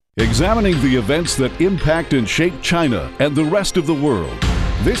Examining the events that impact and shape China and the rest of the world.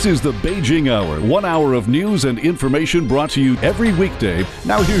 This is the Beijing Hour, 1 hour of news and information brought to you every weekday.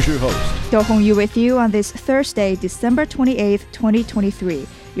 Now here's your host. Dou Hongyu with you on this Thursday, December 28th, 2023.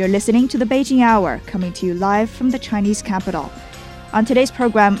 You're listening to the Beijing Hour, coming to you live from the Chinese capital. On today's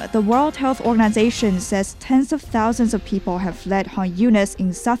program, the World Health Organization says tens of thousands of people have fled Han Yunis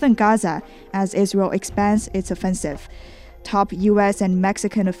in southern Gaza as Israel expands its offensive. Top U.S. and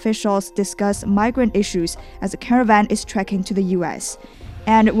Mexican officials discuss migrant issues as a caravan is trekking to the U.S.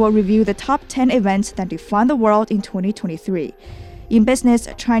 And we'll review the top 10 events that define the world in 2023. In business,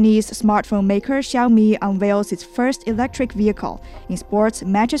 Chinese smartphone maker Xiaomi unveils its first electric vehicle. In sports,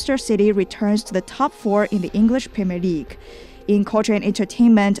 Manchester City returns to the top 4 in the English Premier League. In culture and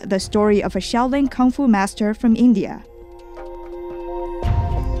entertainment, the story of a Shaolin Kung Fu master from India.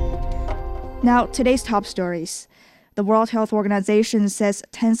 Now, today's top stories. The World Health Organization says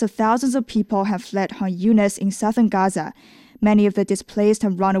tens of thousands of people have fled Han Yunis in southern Gaza. Many of the displaced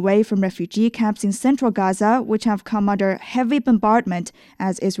have run away from refugee camps in central Gaza, which have come under heavy bombardment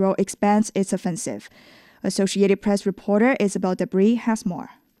as Israel expands its offensive. Associated Press reporter Isabel Debris has more.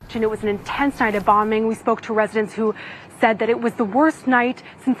 It was an intense night of bombing. We spoke to residents who said that it was the worst night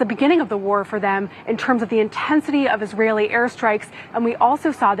since the beginning of the war for them in terms of the intensity of Israeli airstrikes. And we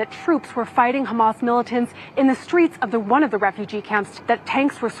also saw that troops were fighting Hamas militants in the streets of one of the refugee camps, that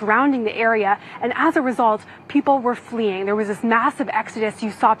tanks were surrounding the area. And as a result, people were fleeing. There was this massive exodus. You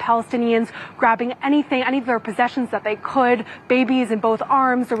saw Palestinians grabbing any of their possessions that they could, babies in both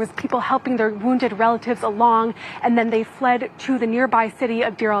arms. There was people helping their wounded relatives along. And then they fled to the nearby city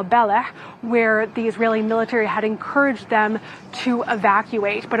of Deir al-Belah, where the Israeli military had encouraged them to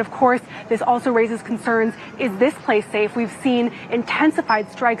evacuate. But of course, this also raises concerns. Is this place safe? We've seen intensified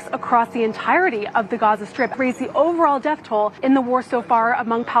strikes across the entirety of the Gaza Strip, raise the overall death toll in the war so far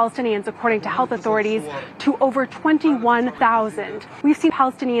among Palestinians, according to health authorities, to over 21,000. We've seen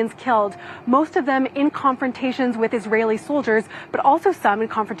Palestinians killed, most of them in confrontations with Israeli soldiers, but also some in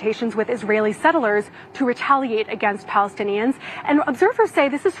confrontations with Israeli settlers to retaliate against Palestinians. And observers say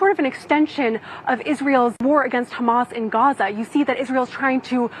this is sort of an extension of Israel's war against Hamas in Gaza. You see that Israel's trying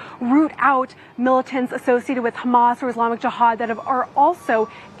to root out militants associated with Hamas or Islamic Jihad that are also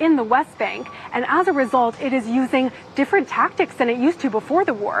in the West Bank. And as a result, it is using different tactics than it used to before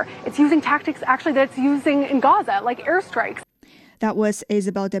the war. It's using tactics actually that it's using in Gaza, like airstrikes. That was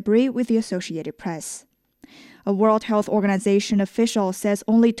Isabel Debris with the Associated Press. A World Health Organization official says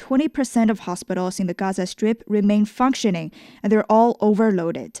only 20% of hospitals in the Gaza Strip remain functioning, and they're all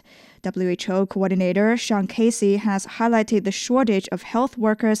overloaded. WHO coordinator Sean Casey has highlighted the shortage of health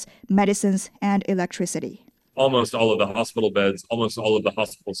workers, medicines, and electricity. Almost all of the hospital beds, almost all of the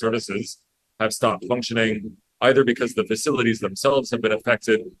hospital services have stopped functioning, either because the facilities themselves have been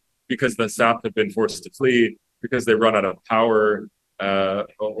affected, because the staff have been forced to flee, because they run out of power,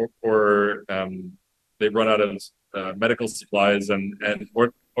 or they run out of medical supplies,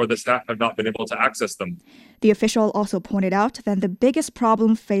 or the staff have not been able to access them. The official also pointed out that the biggest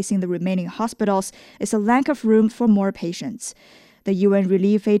problem facing the remaining hospitals is a lack of room for more patients. The UN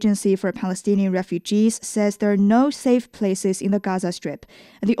Relief Agency for Palestinian Refugees says there are no safe places in the Gaza Strip,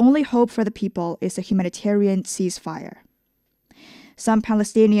 and the only hope for the people is a humanitarian ceasefire. Some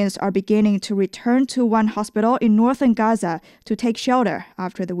Palestinians are beginning to return to one hospital in northern Gaza to take shelter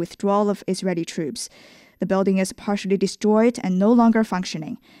after the withdrawal of Israeli troops. The building is partially destroyed and no longer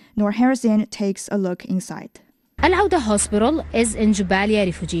functioning. Noor Harrison takes a look inside. Al-Auda Hospital is in Jubalia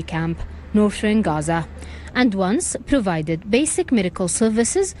refugee camp, northern Gaza, and once provided basic medical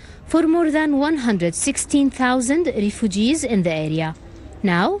services for more than 116,000 refugees in the area.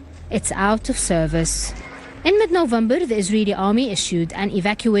 Now, it's out of service. In mid-November, the Israeli army issued an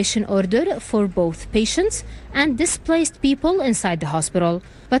evacuation order for both patients and displaced people inside the hospital.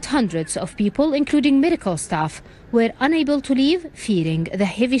 But hundreds of people, including medical staff, were unable to leave, fearing the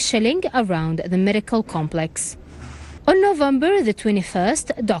heavy shelling around the medical complex. On November the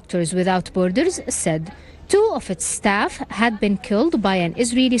 21st, Doctors Without Borders said 2 of its staff had been killed by an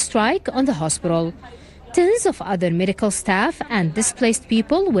Israeli strike on the hospital. Tens of other medical staff and displaced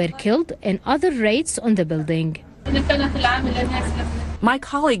people were killed in other raids on the building. My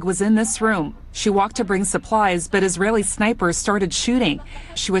colleague was in this room. She walked to bring supplies, but Israeli snipers started shooting.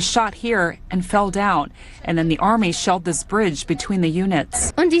 She was shot here and fell down, and then the army shelled this bridge between the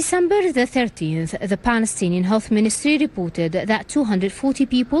units. On December the 13th, the Palestinian Health Ministry reported that 240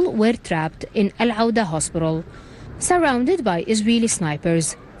 people were trapped in Al-Auda Hospital, surrounded by Israeli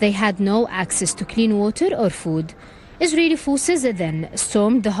snipers. They had no access to clean water or food. Israeli forces then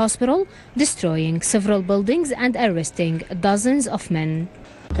stormed the hospital, destroying several buildings and arresting dozens of men.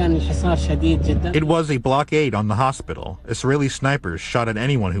 It was a blockade on the hospital. Israeli snipers shot at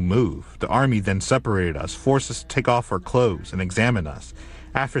anyone who moved. The army then separated us, forced us to take off our clothes and examine us.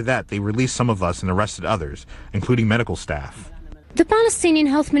 After that, they released some of us and arrested others, including medical staff. The Palestinian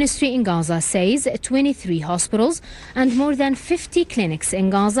Health Ministry in Gaza says 23 hospitals and more than 50 clinics in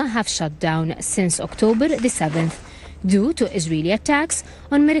Gaza have shut down since October the 7th due to Israeli attacks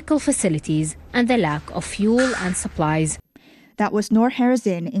on medical facilities and the lack of fuel and supplies. That was Noor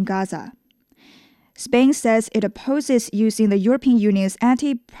Harazin in Gaza. Spain says it opposes using the European Union's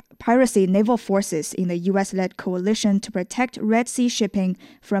anti-piracy naval forces in the US-led coalition to protect Red Sea shipping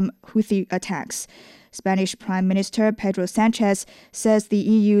from Houthi attacks. Spanish Prime Minister Pedro Sanchez says the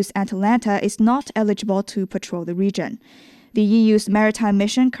EU's Atalanta is not eligible to patrol the region. The EU's maritime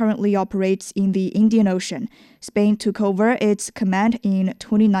mission currently operates in the Indian Ocean. Spain took over its command in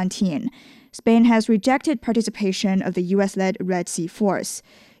 2019. Spain has rejected participation of the US-led Red Sea Force.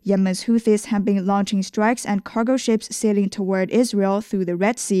 Yemen's Houthis have been launching strikes and cargo ships sailing toward Israel through the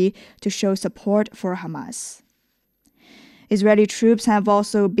Red Sea to show support for Hamas. Israeli troops have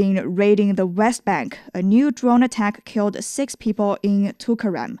also been raiding the West Bank. A new drone attack killed 6 people in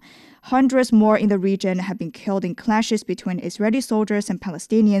Tulkarem. Hundreds more in the region have been killed in clashes between Israeli soldiers and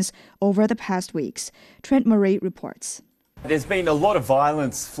Palestinians over the past weeks. Trent Murray reports. There's been a lot of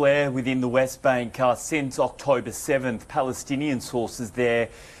violence flare within the West Bank since October 7th. Palestinian sources there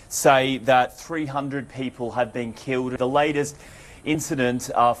say that 300 people have been killed. The latest incident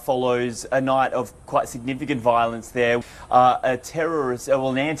follows a night of quite significant violence there. An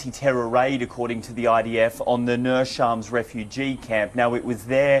anti-terror raid, according to the IDF, on the Nur Shams refugee camp. Now, it was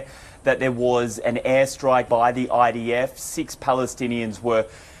there that there was an airstrike by the IDF. 6 Palestinians were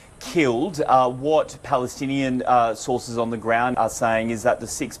killed. What Palestinian sources on the ground are saying is that the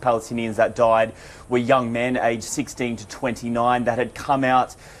 6 Palestinians that died were young men aged 16 to 29 that had come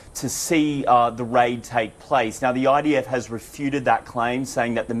out to see the raid take place. Now, the IDF has refuted that claim,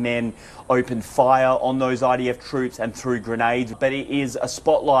 saying that the men opened fire on those IDF troops and threw grenades, but it is a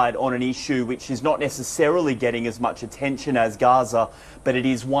spotlight on an issue which is not necessarily getting as much attention as Gaza, but it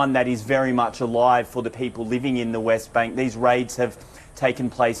is one that is very much alive for the people living in the West Bank. These raids have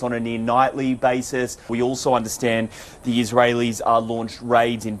taken place on a near nightly basis. We also understand the Israelis launched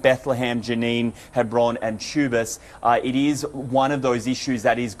raids in Bethlehem, Jenin, Hebron and Tubas. It is one of those issues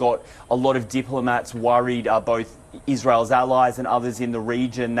that has got a lot of diplomats worried, both Israel's allies and others in the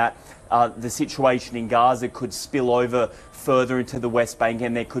region, that the situation in Gaza could spill over further into the West Bank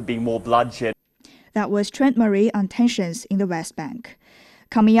and there could be more bloodshed. That was Trent Murray on tensions in the West Bank.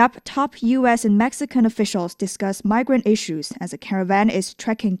 Coming up, top U.S. and Mexican officials discuss migrant issues as a caravan is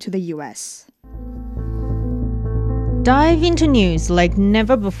trekking to the U.S. Dive into news like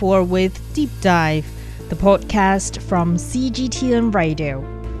never before with Deep Dive, the podcast from CGTN Radio.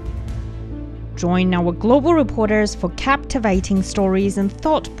 Join our global reporters for captivating stories and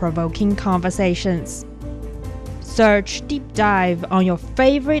thought-provoking conversations. Search Deep Dive on your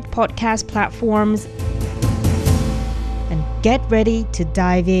favorite podcast platforms and get ready to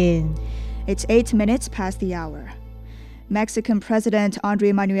dive in. It's 8 minutes past the hour. Mexican President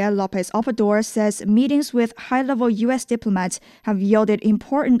Andrés Manuel López Obrador says meetings with high-level U.S. diplomats have yielded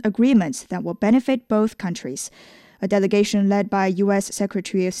important agreements that will benefit both countries. A delegation led by U.S.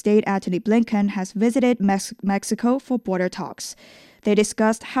 Secretary of State Antony Blinken has visited Mexico for border talks. They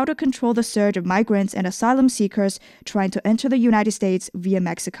discussed how to control the surge of migrants and asylum seekers trying to enter the United States via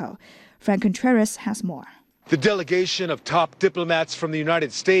Mexico. Frank Contreras has more. The delegation of top diplomats from the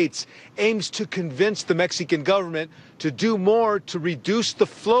United States aims to convince the Mexican government to do more to reduce the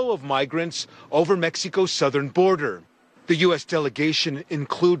flow of migrants over Mexico's southern border. The U.S. delegation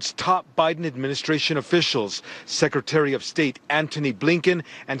includes top Biden administration officials, Secretary of State Antony Blinken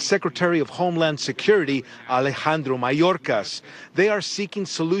and Secretary of Homeland Security Alejandro Mayorkas. They are seeking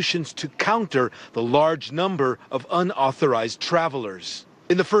solutions to counter the large number of unauthorized travelers.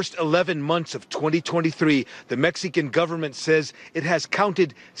 In the first 11 months of 2023, the Mexican government says it has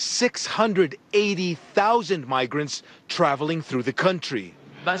counted 680,000 migrants traveling through the country.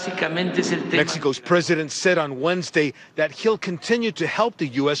 Mexico's president said on Wednesday that he'll continue to help the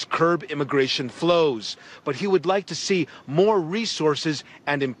U.S. curb immigration flows, but he would like to see more resources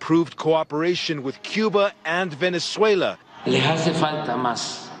and improved cooperation with Cuba and Venezuela.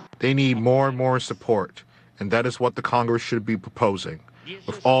 They need more and more support, and that is what the Congress should be proposing.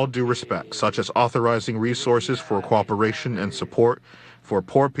 With all due respect, such as authorizing resources for cooperation and support for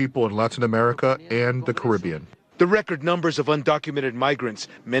poor people in Latin America and the Caribbean. The record numbers of undocumented migrants,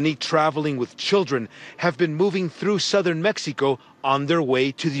 many traveling with children, have been moving through southern Mexico on their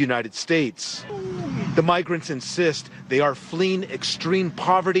way to the United States. The migrants insist they are fleeing extreme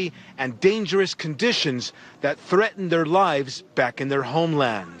poverty and dangerous conditions that threaten their lives back in their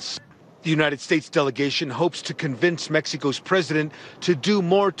homelands. The United States delegation hopes to convince Mexico's president to do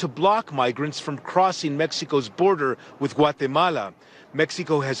more to block migrants from crossing Mexico's border with Guatemala.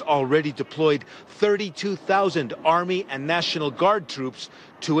 Mexico has already deployed 32,000 Army and National Guard troops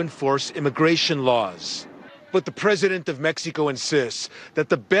to enforce immigration laws. But the president of Mexico insists that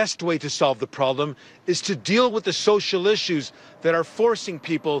the best way to solve the problem is to deal with the social issues that are forcing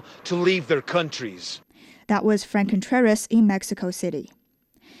people to leave their countries. That was Frank Contreras in Mexico City.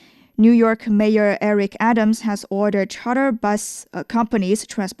 New York Mayor Eric Adams has ordered charter bus companies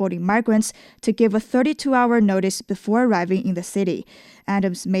transporting migrants to give a 32-hour notice before arriving in the city.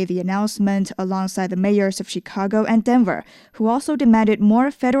 Adams made the announcement alongside the mayors of Chicago and Denver, who also demanded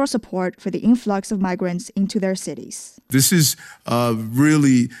more federal support for the influx of migrants into their cities. This is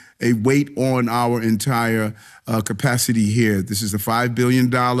really a weight on our entire capacity here. This is a $5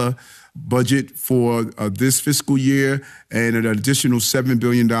 billion budget for this fiscal year and an additional $7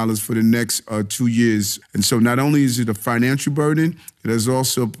 billion for the next 2 years. And so not only is it a financial burden, it has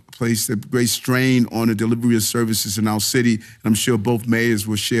also placed a great strain on the delivery of services in our city. And I'm sure both mayors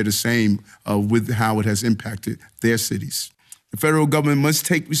will share the same with how it has impacted their cities. The federal government must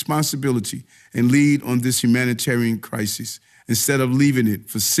take responsibility and lead on this humanitarian crisis instead of leaving it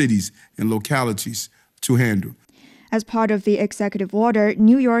for cities and localities to handle. As part of the executive order,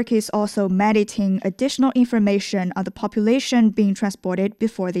 New York is also mandating additional information on the population being transported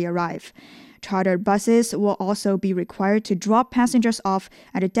before they arrive. Chartered buses will also be required to drop passengers off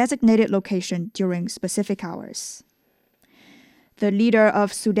at a designated location during specific hours. The leader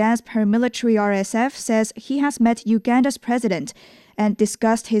of Sudan's paramilitary RSF says he has met Uganda's president and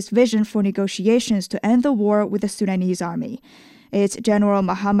discussed his vision for negotiations to end the war with the Sudanese army. It's General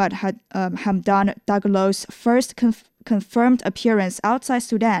Mohammed Hamdan Dagalo's first confirmed appearance outside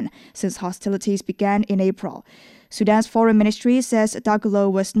Sudan since hostilities began in April. Sudan's foreign ministry says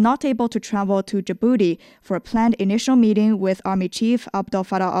Dagalo was not able to travel to Djibouti for a planned initial meeting with Army Chief Abdel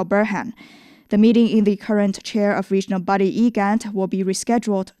Fattah al-Burhan. The meeting in the current chair of regional body IGAD will be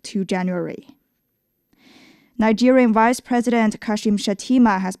rescheduled to January. Nigerian Vice President Kashim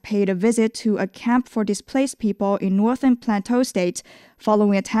Shettima has paid a visit to a camp for displaced people in northern Plateau State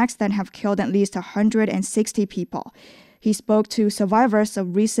following attacks that have killed at least 160 people. He spoke to survivors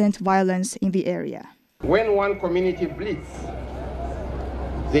of recent violence in the area. When one community bleeds,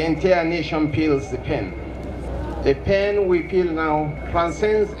 the entire nation feels the pain. The pain we feel now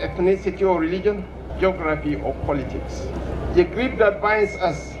transcends ethnicity or religion, geography or politics. The grief that binds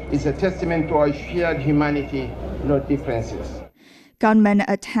us is a testament to our shared humanity, not differences. Gunmen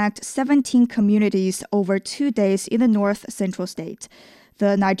attacked 17 communities over 2 days in the north central state.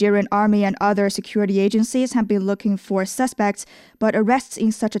 The Nigerian army and other security agencies have been looking for suspects, but arrests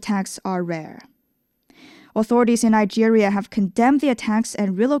in such attacks are rare. Authorities in Nigeria have condemned the attacks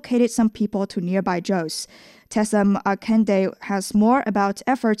and relocated some people to nearby Jos. Tessam Akende has more about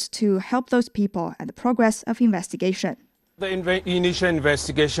efforts to help those people and the progress of investigation. The initial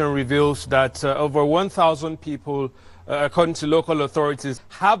investigation reveals that over 1,000 people, according to local authorities,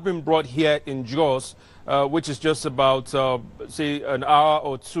 have been brought here in Jos, which is just about, say, an hour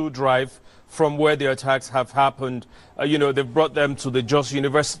or two drive from where the attacks have happened. They've brought them to the Jos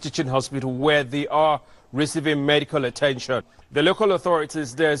University Teaching Hospital where they are receiving medical attention. The local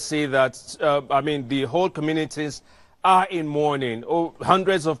authorities there say that, the whole communities are in mourning.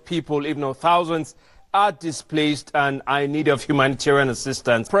 Hundreds of people, if not thousands, are displaced and are in need of humanitarian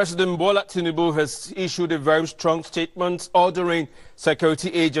assistance. President Bola Tinubu has issued a very strong statement ordering security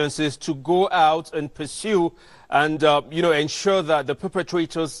agencies to go out and pursue and ensure that the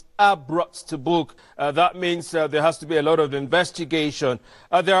perpetrators are brought to book. That means there has to be a lot of investigation.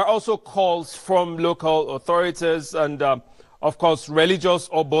 There are also calls from local authorities and, of course, religious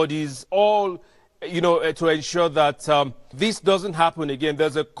bodies, all to ensure that this doesn't happen again.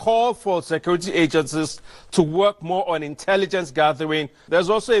 There's a call for security agencies to work more on intelligence gathering. There's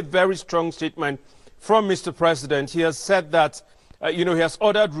also a very strong statement from Mr. President. He has said that, he has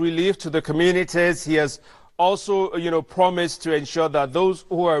ordered relief to the communities. He has also, promised to ensure that those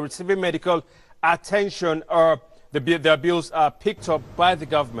who are receiving medical attention their bills are picked up by the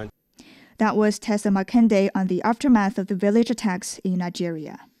government. That was Tessa Makende on the aftermath of the village attacks in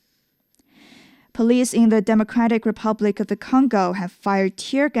Nigeria. Police in the Democratic Republic of the Congo have fired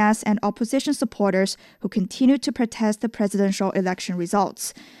tear gas at opposition supporters who continue to protest the presidential election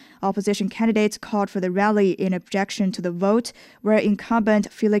results. Opposition candidates called for the rally in objection to the vote, where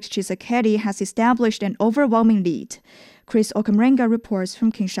incumbent Felix Tshisekedi has established an overwhelming lead. Chris Okamrenga reports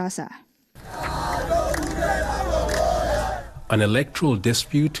from Kinshasa. An electoral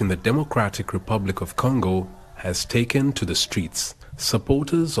dispute in the Democratic Republic of Congo has taken to the streets.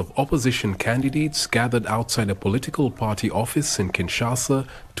 Supporters of opposition candidates gathered outside a political party office in Kinshasa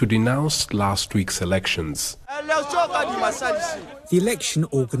to denounce last week's elections. The election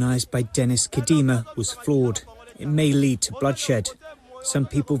organised by Denis Kadima was flawed. It may lead to bloodshed. Some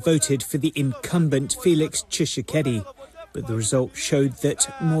people voted for the incumbent Felix Tshisekedi, but the result showed that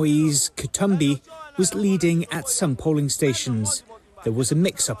Moise Katumbi was leading at some polling stations. There was a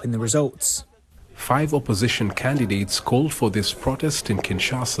mix-up in the results. 5 opposition candidates called for this protest in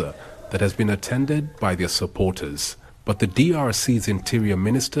Kinshasa that has been attended by their supporters. But the DRC's interior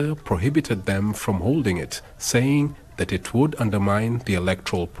minister prohibited them from holding it, saying that it would undermine the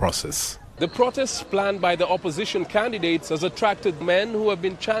electoral process. The protests planned by the opposition candidates has attracted men who have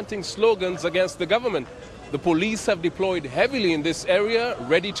been chanting slogans against the government. The police have deployed heavily in this area,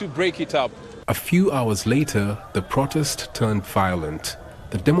 ready to break it up. A few hours later, the protest turned violent.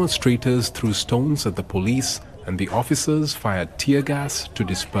 The demonstrators threw stones at the police and the officers fired tear gas to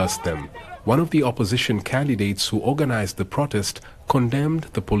disperse them. One of the opposition candidates who organized the protest condemned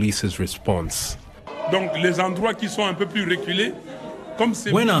the police's response.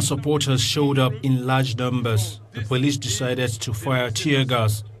 When our supporters showed up in large numbers, the police decided to fire tear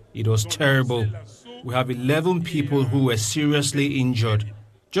gas. It was terrible. We have 11 people who were seriously injured.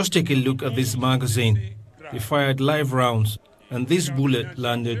 Just take a look at this magazine. They fired live rounds, and this bullet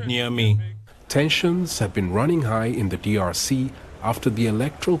landed near me. Tensions have been running high in the DRC after the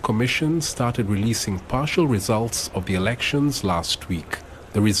Electoral Commission started releasing partial results of the elections last week.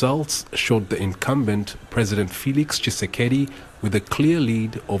 The results showed the incumbent, President Felix Tshisekedi, with a clear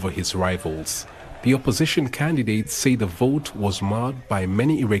lead over his rivals. The opposition candidates say the vote was marred by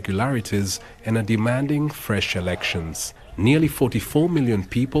many irregularities and are demanding fresh elections. Nearly 44 million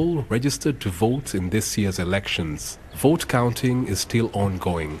people registered to vote in this year's elections. Vote counting is still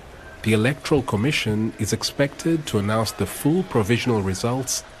ongoing. The Electoral Commission is expected to announce the full provisional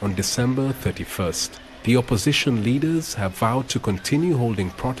results on December 31st. The opposition leaders have vowed to continue holding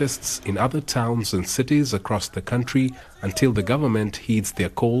protests in other towns and cities across the country until the government heeds their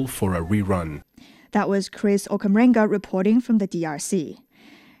call for a rerun. That was Chris Okamrenga reporting from the DRC.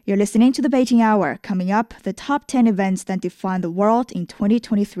 You're listening to the Beijing Hour. Coming up, the top 10 events that define the world in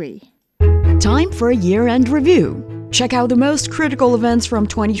 2023. Time for a year-end review. Check out the most critical events from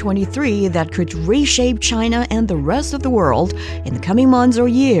 2023 that could reshape China and the rest of the world in the coming months or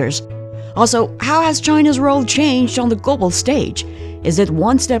years. Also, how has China's role changed on the global stage? Is it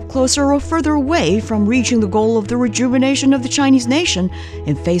one step closer or further away from reaching the goal of the rejuvenation of the Chinese nation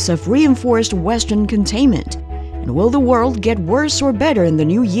in face of reinforced Western containment? And will the world get worse or better in the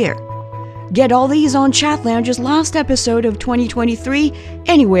new year? Get all these on Chat Lounge's last episode of 2023,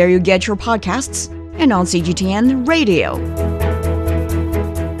 anywhere you get your podcasts, and on CGTN Radio.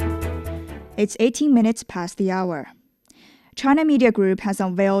 It's 18 minutes past the hour. China Media Group has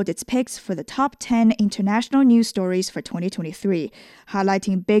unveiled its picks for the top 10 international news stories for 2023,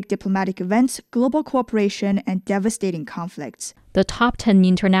 highlighting big diplomatic events, global cooperation, and devastating conflicts. The top 10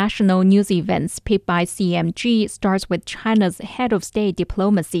 international news events picked by CMG starts with China's head of state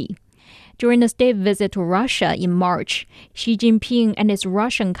diplomacy. During a state visit to Russia in March, Xi Jinping and his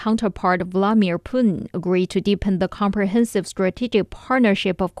Russian counterpart Vladimir Putin agreed to deepen the comprehensive strategic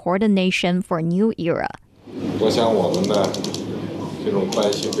partnership of coordination for a new era.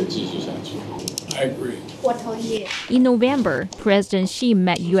 I agree. In November, President Xi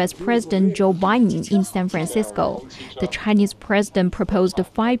met U.S. President Joe Biden in San Francisco. The Chinese president proposed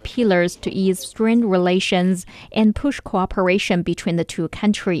 5 pillars to ease strained relations and push cooperation between the two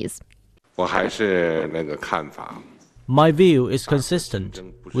countries. My view is consistent,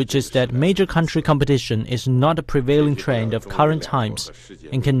 which is that major country competition is not a prevailing trend of current times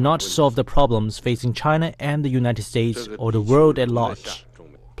and cannot solve the problems facing China and the United States or the world at large.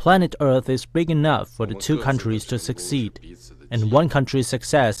 Planet Earth is big enough for the two countries to succeed, and one country's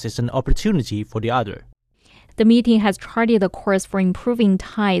success is an opportunity for the other. The meeting has charted a course for improving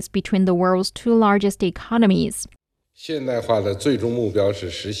ties between the world's two largest economies. In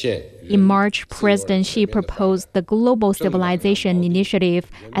March, President Xi proposed the Global Civilization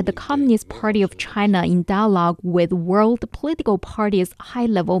Initiative at the Communist Party of China in dialogue with World Political Parties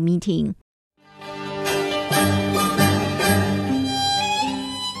high-level meeting.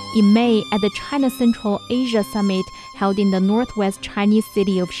 In May, at the China Central Asia Summit held in the northwest Chinese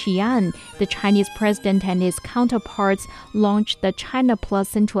city of Xi'an, the Chinese president and his counterparts launched the China plus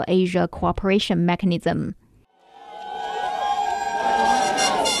Central Asia Cooperation Mechanism.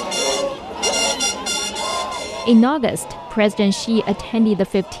 In August, President Xi attended the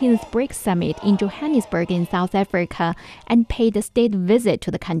 15th BRICS summit in Johannesburg in South Africa and paid a state visit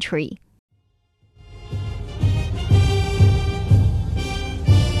to the country.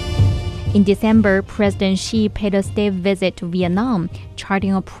 In December, President Xi paid a state visit to Vietnam,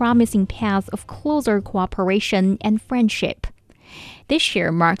 charting a promising path of closer cooperation and friendship. This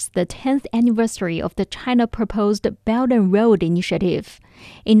year marks the 10th anniversary of the China-proposed Belt and Road Initiative.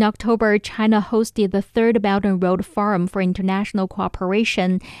 In October, China hosted the third Belt and Road Forum for International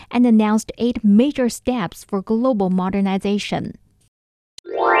Cooperation and announced 8 major steps for global modernization.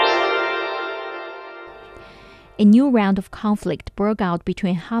 A new round of conflict broke out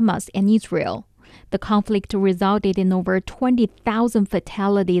between Hamas and Israel. The conflict resulted in over 20,000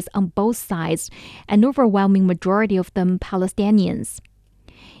 fatalities on both sides, an overwhelming majority of them Palestinians.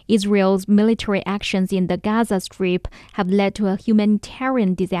 Israel's military actions in the Gaza Strip have led to a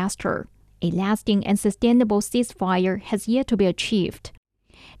humanitarian disaster. A lasting and sustainable ceasefire has yet to be achieved.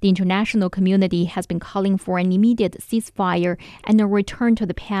 The international community has been calling for an immediate ceasefire and a return to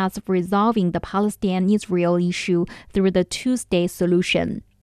the path of resolving the Palestine-Israel issue through the two-state solution.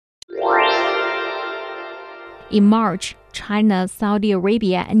 In March, China, Saudi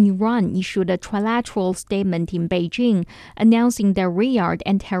Arabia, and Iran issued a trilateral statement in Beijing announcing that Riyadh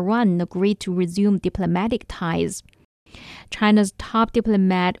and Tehran agreed to resume diplomatic ties. China's top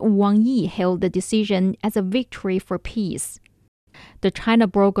diplomat Wang Yi hailed the decision as a victory for peace. The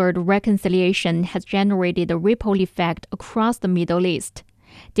China-brokered reconciliation has generated a ripple effect across the Middle East.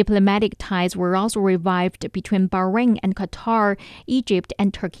 Diplomatic ties were also revived between Bahrain and Qatar, Egypt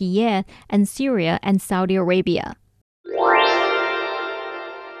and Turkey, and Syria and Saudi Arabia.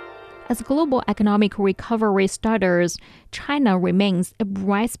 As global economic recovery stutters, China remains a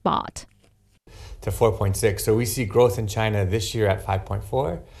bright spot. To 4.6. So we see growth in China this year at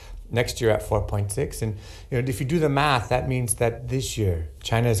 5.4, next year at 4.6. And if you do the math, that means that this year,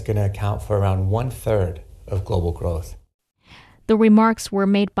 China is going to account for around 1/3 of global growth. The remarks were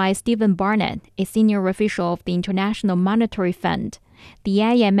made by Stephen Barnett, a senior official of the International Monetary Fund. The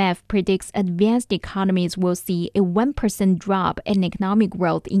IMF predicts advanced economies will see a 1% drop in economic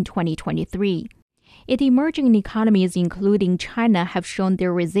growth in 2023. Yet emerging economies, including China, have shown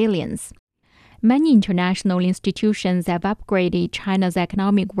their resilience. Many international institutions have upgraded China's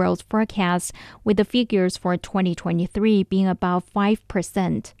economic growth forecasts, with the figures for 2023 being about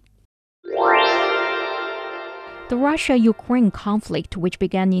 5%. The Russia-Ukraine conflict, which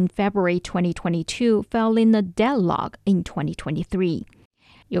began in February 2022, fell in a deadlock in 2023.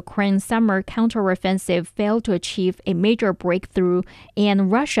 Ukraine's summer counteroffensive failed to achieve a major breakthrough,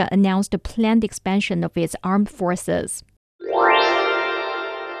 and Russia announced a planned expansion of its armed forces.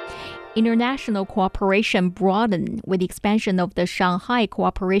 International cooperation broadened with the expansion of the Shanghai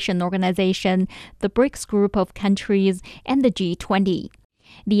Cooperation Organization, the BRICS group of countries, and the G20.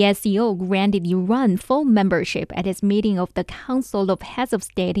 The SCO granted Iran full membership at its meeting of the Council of Heads of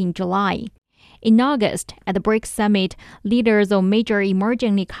State in July. In August, at the BRICS summit, leaders of major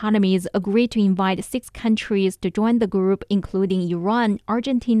emerging economies agreed to invite 6 countries to join the group, including Iran,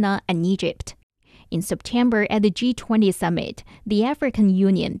 Argentina, and Egypt. In September, at the G20 summit, the African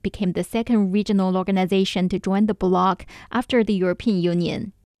Union became the second regional organization to join the bloc after the European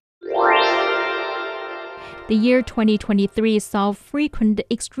Union. The year 2023 saw frequent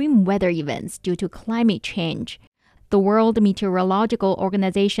extreme weather events due to climate change. The World Meteorological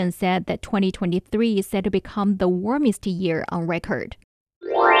Organization said that 2023 is set to become the warmest year on record.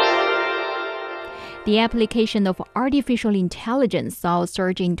 The application of artificial intelligence saw a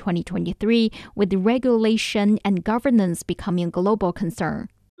surge in 2023, with regulation and governance becoming a global concern.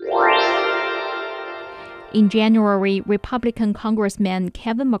 In January, Republican Congressman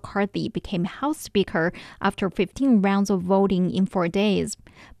Kevin McCarthy became House Speaker after 15 rounds of voting in 4 days.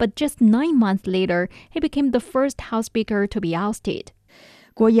 But just 9 months later, he became the first House Speaker to be ousted.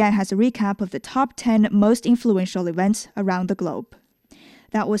 Guo Yan has a recap of the top 10 most influential events around the globe.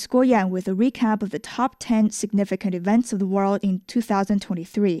 That was Guo Yan with a recap of the top 10 significant events of the world in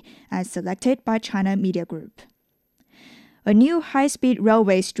 2023, as selected by China Media Group. A new high-speed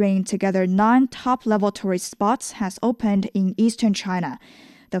railway stringing together 9 top-level tourist spots has opened in eastern China.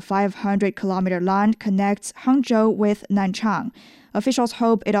 The 500-kilometer line connects Hangzhou with Nanchang. Officials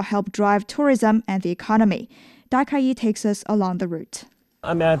hope it'll help drive tourism and the economy. Dai Kai takes us along the route.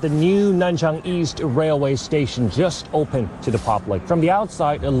 I'm at the new Nanchang East railway station, just open to the public. From the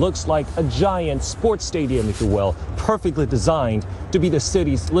outside, it looks like a giant sports stadium, if you will, perfectly designed to be the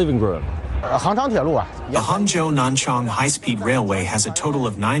city's living room. The Hangzhou-Nanchang high-speed railway has a total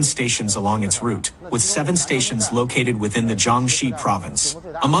of 9 stations along its route, with 7 stations located within the Jiangxi province.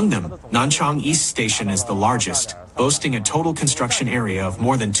 Among them, Nanchang East Station is the largest, boasting a total construction area of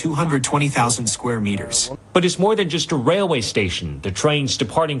more than 220,000 square meters. But it's more than just a railway station. The trains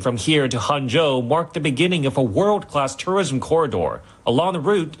departing from here to Hangzhou mark the beginning of a world-class tourism corridor. Along the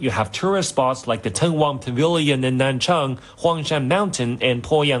route, you have tourist spots like the Tengwang Pavilion in Nanchang, Huangshan Mountain, and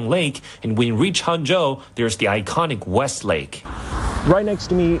Poyang Lake. And when you reach Hangzhou, there's the iconic West Lake. Right next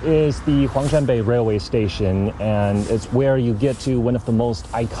to me is the Huangshanbei railway station, and it's where you get to one of the most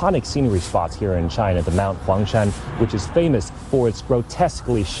iconic scenery spots here in China, the Mount Huangshan, which is famous for its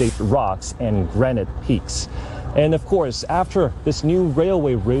grotesquely shaped rocks and granite peaks. And of course, after this new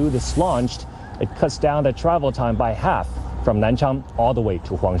railway route is launched, it cuts down the travel time by half from Nanchang all the way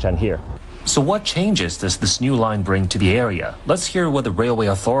to Huangshan here. So what changes does this new line bring to the area? Let's hear what the railway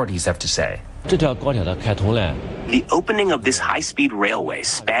authorities have to say. The opening of this high-speed railway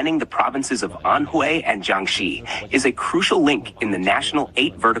spanning the provinces of Anhui and Jiangxi is a crucial link in the national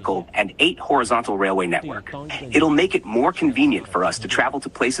 8 vertical and 8 horizontal railway network. It'll make it more convenient for us to travel to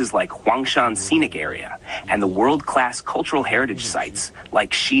places like Huangshan Scenic Area and the world-class cultural heritage sites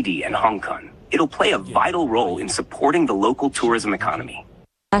like Shidi and Hongkong. It'll play a vital role in supporting the local tourism economy.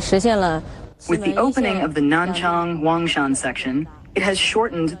 With the opening of the Nanchang-Huangshan section, it has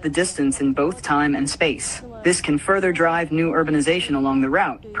shortened the distance in both time and space. This can further drive new urbanization along the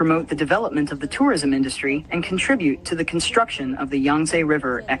route, promote the development of the tourism industry, and contribute to the construction of the Yangtze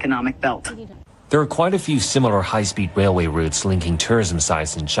River economic belt. There are quite a few similar high-speed railway routes linking tourism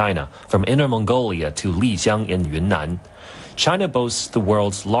sites in China, from Inner Mongolia to Lijiang in Yunnan. China boasts the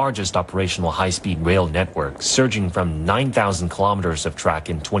world's largest operational high-speed rail network, surging from 9,000 kilometers of track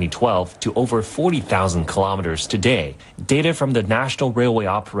in 2012 to over 40,000 kilometers today. Data from the national railway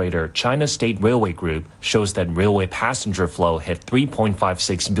operator China State Railway Group shows that railway passenger flow hit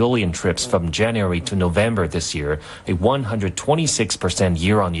 3.56 billion trips from January to November this year, a 126%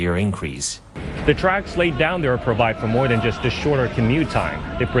 year-on-year increase. The tracks laid down there provide for more than just a shorter commute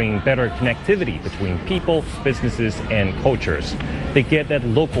time. They bring better connectivity between people, businesses, and cultures. They get that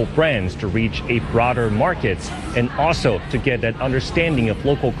local brands to reach a broader markets and also to get that understanding of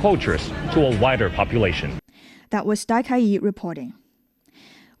local cultures to a wider population. That was Dai Kai reporting.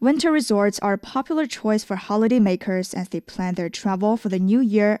 Winter resorts are a popular choice for holiday makers as they plan their travel for the New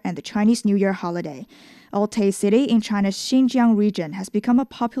Year and the Chinese New Year holiday. Altai City in China's Xinjiang region has become a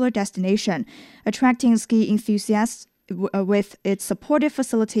popular destination, attracting ski enthusiasts with its supportive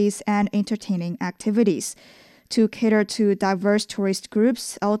facilities and entertaining activities. To cater to diverse tourist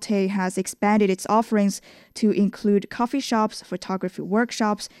groups, Altai has expanded its offerings to include coffee shops, photography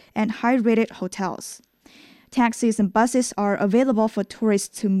workshops, and high-rated hotels. Taxis and buses are available for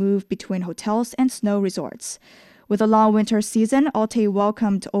tourists to move between hotels and snow resorts. With a long winter season, Altai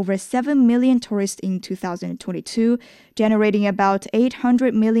welcomed over 7 million tourists in 2022, generating about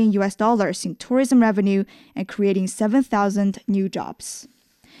 $800 million in tourism revenue and creating 7,000 new jobs.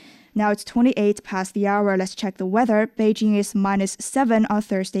 Now it's 28 past the hour. Let's check the weather. Beijing is -7 on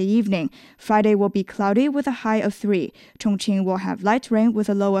Thursday evening. Friday will be cloudy with a high of 3. Chongqing will have light rain with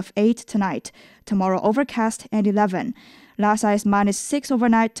a low of 8 tonight. Tomorrow overcast and 11. Lhasa is -6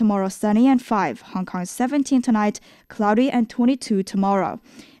 overnight, tomorrow sunny and 5. Hong Kong is 17 tonight, cloudy and 22 tomorrow.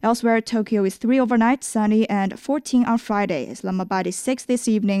 Elsewhere, Tokyo is 3 overnight, sunny and 14 on Friday. Islamabad is 6 this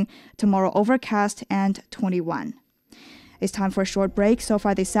evening, tomorrow overcast and 21. It's time for a short break. So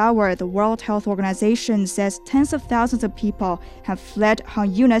far this hour, the World Health Organization says tens of thousands of people have fled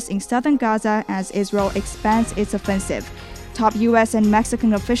Khan Yunis in southern Gaza as Israel expands its offensive. Top U.S. and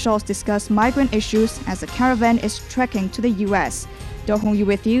Mexican officials discuss migrant issues as a caravan is trekking to the U.S. Do Hongyu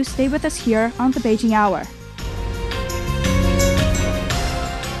with you. Stay with us here on the Beijing Hour.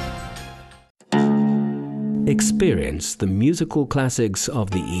 Experience the musical classics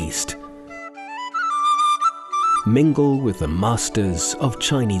of the East. Mingle with the masters of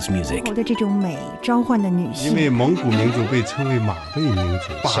Chinese music.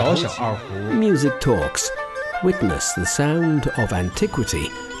 Music talks. Witness the sound of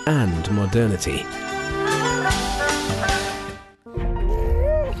antiquity and modernity.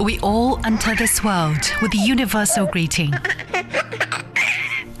 We all enter this world with a universal greeting.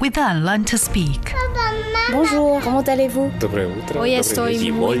 We then learn to speak. Bonjour, comment allez-vous? Hoy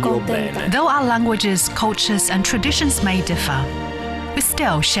estoy muy contenta. Though our languages, cultures, and traditions may differ, we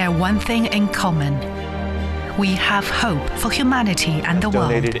still share one thing in common. we have hope for humanity and the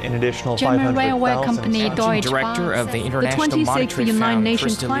world. Donated an additional German 500,000 railway company Deutsche Director of the the International 26th Monetary United Fund,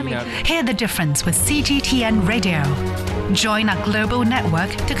 Nations Kristalina. Climate Hear the difference with CGTN Radio. Join our global network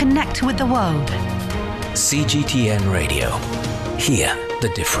to connect with the world. CGTN Radio. Hear the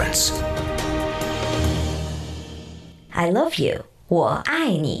difference. I love you. 我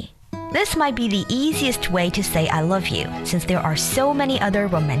爱你. This might be the easiest way to say I love you, since there are so many other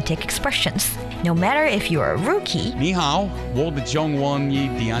romantic expressions. No matter if you're a rookie 你好，我的中文一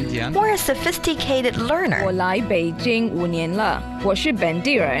点点 or a sophisticated learner, 我来北京5年了，我是本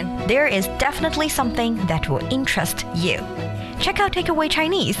地人。 there is definitely something that will interest you. Check out Takeaway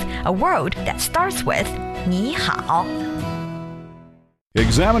Chinese, a word that starts with 你好.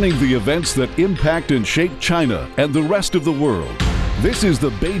 Examining the events that impact and shape China and the rest of the world. This is the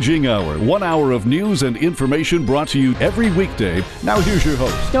Beijing Hour, 1 hour of news and information brought to you every weekday. Now here's your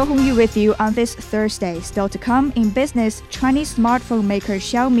host. Still Hongyu with you on this Thursday. Still to come in business, Chinese smartphone maker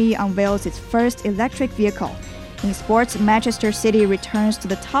Xiaomi unveils its first electric vehicle. In sports, Manchester City returns to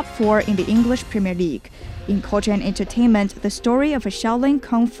the top 4 in the English Premier League. In culture and entertainment, the story of a Shaolin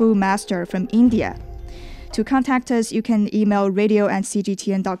Kung Fu master from India. To contact us, you can email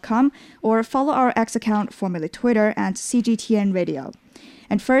radio@cgtn.com or follow our X account, formerly Twitter, at CGTN Radio.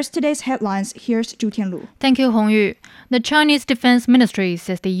 And first, today's headlines. Here's Zhu Tianlu. Thank you, Hongyu. The Chinese Defense Ministry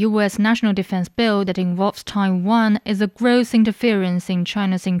says the U.S. National Defense Bill that involves Taiwan is a gross interference in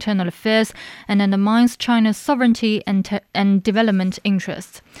China's internal affairs and undermines China's sovereignty and development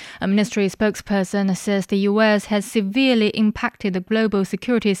interests. A ministry spokesperson says the U.S. has severely impacted the global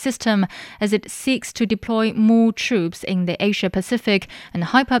security system as it seeks to deploy more troops in the Asia-Pacific and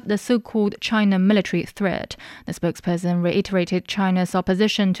hype up the so-called China military threat. The spokesperson reiterated China's opposition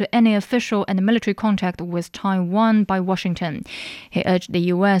to any official and military contact with Taiwan by Washington. He urged the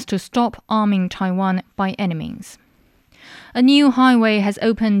U.S. to stop arming Taiwan by any means. A new highway has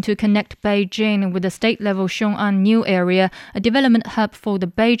opened to connect Beijing with the state-level Xiong'an New Area, a development hub for the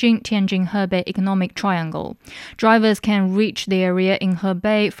Beijing-Tianjin-Hebei economic triangle. Drivers can reach the area in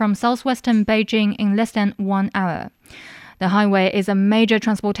Hebei from southwestern Beijing in less than 1 hour. The highway is a major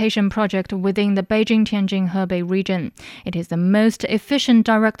transportation project within the Beijing-Tianjin-Hebei region. It is the most efficient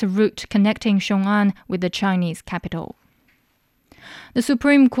direct route connecting Xiong'an with the Chinese capital. The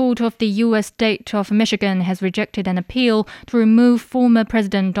Supreme Court of the U.S. state of Michigan has rejected an appeal to remove former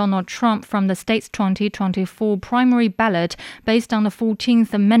President Donald Trump from the state's 2024 primary ballot based on the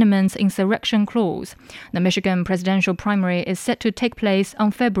 14th Amendment's insurrection clause. The Michigan presidential primary is set to take place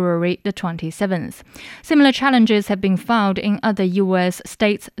on February the 27th. Similar challenges have been filed in other U.S.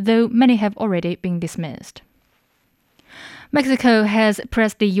 states, though many have already been dismissed. Mexico has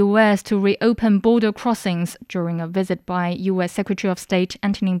pressed the U.S. to reopen border crossings during a visit by U.S. Secretary of State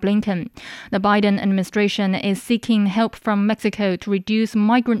Antony Blinken. The Biden administration is seeking help from Mexico to reduce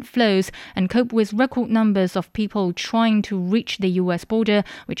migrant flows and cope with record numbers of people trying to reach the U.S. border,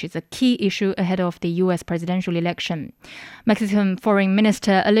 which is a key issue ahead of the U.S. presidential election. Mexican Foreign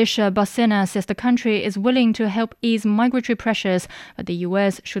Minister Alicia Bárcena says the country is willing to help ease migratory pressures, but the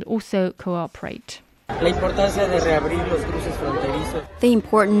U.S. should also cooperate. The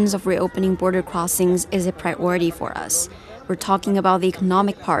importance of reopening border crossings is a priority for us. We're talking about the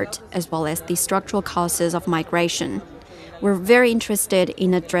economic part as well as the structural causes of migration. We're very interested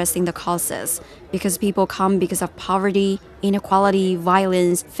in addressing the causes because people come because of poverty, inequality,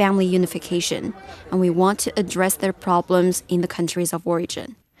 violence, family unification, and we want to address their problems in the countries of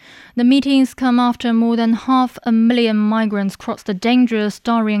origin. The meetings come after more than 500,000 migrants crossed the dangerous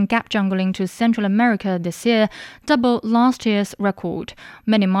Darien Gap jungle into Central America this year, double last year's record.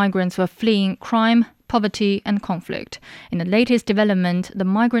 Many migrants were fleeing crime, poverty and conflict. In the latest development, the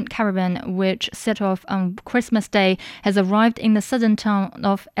migrant caravan, which set off on Christmas Day, has arrived in the southern town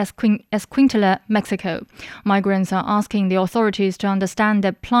of Escuintla, Mexico. Migrants are asking the authorities to understand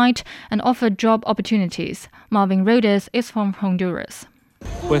their plight and offer job opportunities. Marvin Rodes is from Honduras.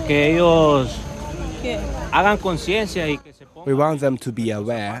 We want them to be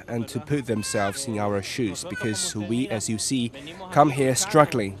aware and to put themselves in our shoes because we, as you see, come here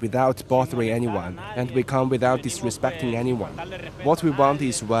struggling without bothering anyone, and we come without disrespecting anyone. What we want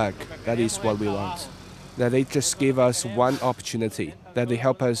is work. That is what we want. That they just give us one opportunity, that they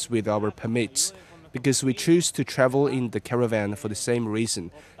help us with our permits, because we choose to travel in the caravan for the same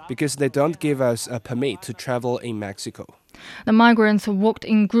reason, because they don't give us a permit to travel in Mexico. The migrants walked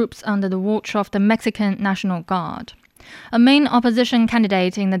in groups under the watch of the Mexican National Guard. A main opposition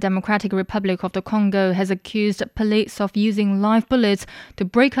candidate in the Democratic Republic of the Congo has accused police of using live bullets to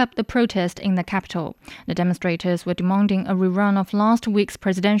break up the protest in the capital. The demonstrators were demanding a rerun of last week's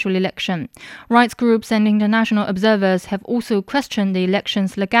presidential election. Rights groups and international observers have also questioned the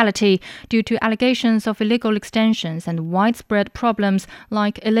election's legality due to allegations of illegal extensions and widespread problems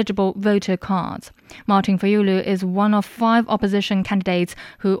like illegible voter cards. Martin Fayulu is one of 5 opposition candidates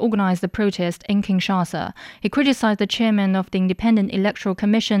who organized the protest in Kinshasa. He criticized the chairman of the Independent Electoral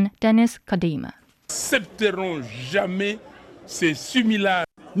Commission, Denis Kadima.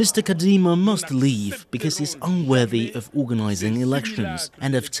 Mr. Kadima must leave because he's unworthy of organizing elections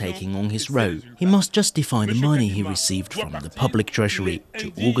and of taking on his role. He must justify the money he received from the public treasury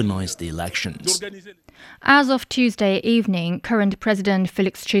to organize the elections. As of Tuesday evening, current President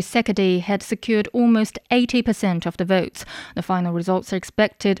Felix Tshisekedi had secured almost 80% of the votes. The final results are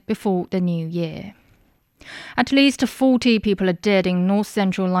expected before the new year. At least 40 people are dead in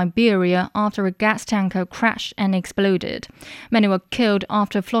north-central Liberia after a gas tanker crashed and exploded. Many were killed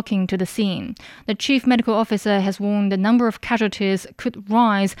after flocking to the scene. The chief medical officer has warned the number of casualties could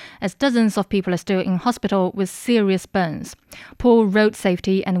rise as dozens of people are still in hospital with serious burns. Poor road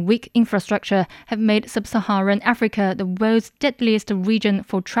safety and weak infrastructure have made sub-Saharan Africa the world's deadliest region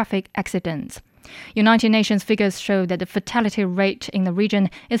for traffic accidents. United Nations figures show that the fatality rate in the region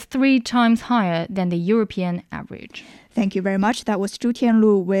is 3 times higher than the European average. Thank you very much. That was Zhu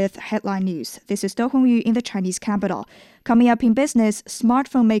Tianlu with Headline News. This is Dou Hongyu in the Chinese capital. Coming up in business,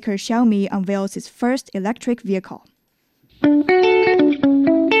 smartphone maker Xiaomi unveils its first electric vehicle.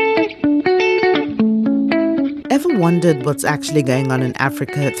 Ever wondered what's actually going on in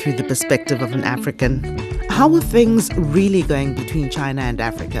Africa through the perspective of an African? How are things really going between China and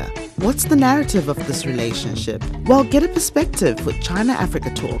Africa? What's the narrative of this relationship? Well, get a perspective with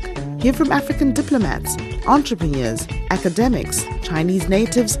China-Africa Talk. Hear from African diplomats, entrepreneurs, academics, Chinese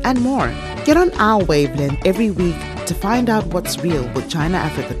natives, and more. Get on our wavelength every week to find out what's real with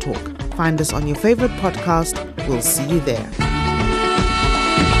China-Africa Talk. Find us on your favorite podcast. We'll see you there.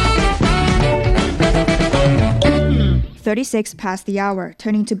 36 past the hour.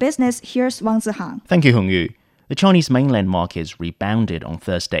 Turning to business, here's Wang Zihang. Thank you, Hongyu. The Chinese mainland markets rebounded on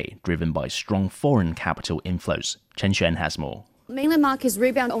Thursday, driven by strong foreign capital inflows. Chen Xuan has more. Mainland markets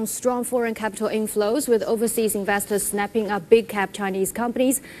rebound on strong foreign capital inflows, with overseas investors snapping up big-cap Chinese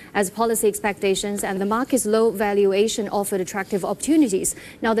companies as policy expectations and the market's low valuation offered attractive opportunities.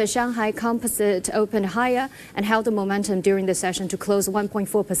 Now, the Shanghai Composite opened higher and held the momentum during the session to close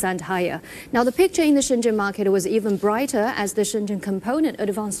 1.4% higher. Now, the picture in the Shenzhen market was even brighter as the Shenzhen component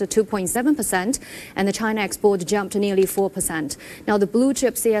advanced to 2.7% and the China export jumped nearly 4%. Now, the blue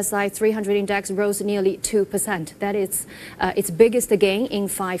chip CSI 300 index rose nearly 2%. That is its biggest gain in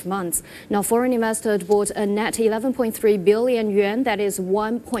 5 months. Now, foreign investors bought a net 11.3 billion yuan, that is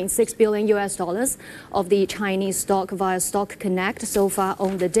 $1.6 billion of the Chinese stock via Stock Connect so far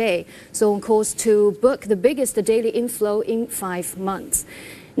on the day. So on course to book the biggest daily inflow in 5 months.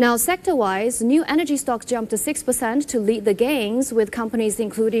 Now, sector-wise, new energy stocks jumped to 6% to lead the gains, with companies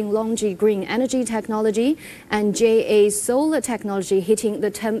including LONGi Green Energy Technology and JA Solar Technology hitting the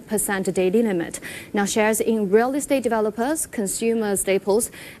 10% daily limit. Now, shares in real estate developers, consumer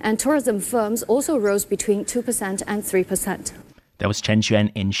staples, and tourism firms also rose between 2% and 3%. That was Chen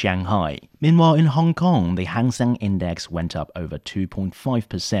Xuan in Shanghai. Meanwhile, in Hong Kong, the Hang Seng Index went up over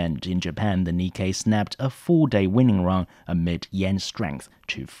 2.5%. In Japan, the Nikkei snapped a 4-day winning run amid yen strength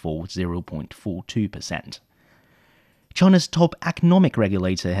to fall 0.42%. China's top economic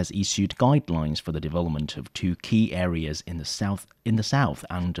regulator has issued guidelines for the development of 2 key areas in the south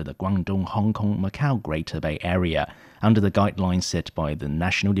under the Guangdong, Hong Kong, Macau Greater Bay Area. Under the guidelines set by the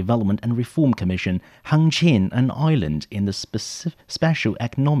National Development and Reform Commission, Hangqin, an island in the special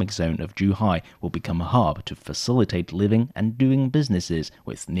economic zone of Zhuhai, will become a hub to facilitate living and doing businesses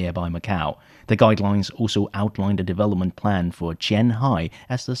with nearby Macau. The guidelines also outline the development plan for Qianhai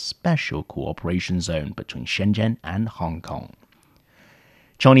as a special cooperation zone between Shenzhen and Hong Kong.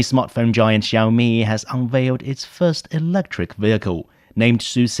 Chinese smartphone giant Xiaomi has unveiled its first electric vehicle. Named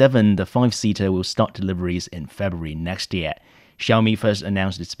Su7, the 5-seater will start deliveries in February next year. Xiaomi first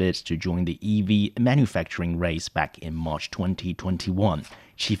announced its bid to join the EV manufacturing race back in March 2021.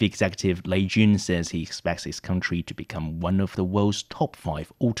 Chief Executive Lei Jun says he expects his country to become one of the world's top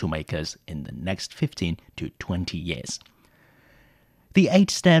 5 automakers in the next 15 to 20 years. The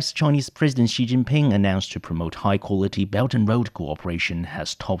 8 steps Chinese President Xi Jinping announced to promote high-quality Belt and Road cooperation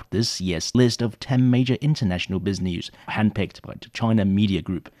has topped this year's list of 10 major international business handpicked by the China Media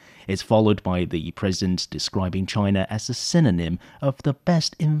Group. It's followed by the president describing China as a synonym of the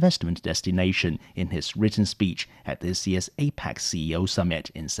best investment destination in his written speech at this year's APEC CEO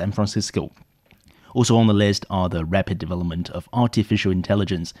Summit in San Francisco. Also on the list are the rapid development of artificial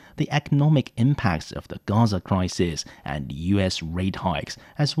intelligence, the economic impacts of the Gaza crisis, and U.S. rate hikes,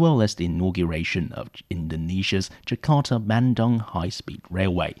 as well as the inauguration of Indonesia's Jakarta-Bandung high-speed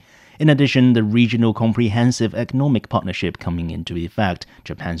railway. In addition, the regional comprehensive economic partnership coming into effect,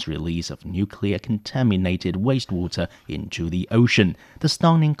 Japan's release of nuclear-contaminated wastewater into the ocean, the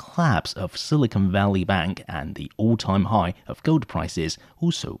stunning collapse of Silicon Valley Bank, and the all-time high of gold prices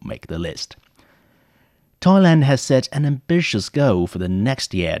also make the list. Thailand has set an ambitious goal for the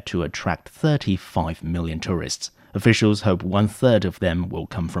next year to attract 35 million tourists. Officials hope 1/3 of them will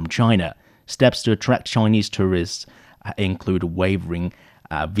come from China. Steps to attract Chinese tourists include waiving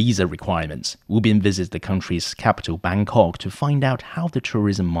visa requirements. Wu Bin visits the country's capital Bangkok to find out how the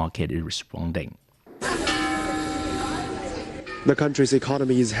tourism market is responding. The country's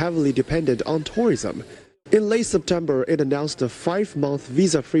economy is heavily dependent on tourism. In late September, it announced a 5-month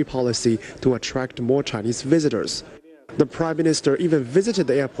visa-free policy to attract more Chinese visitors. The Prime Minister even visited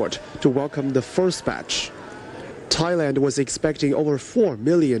the airport to welcome the first batch. Thailand was expecting over 4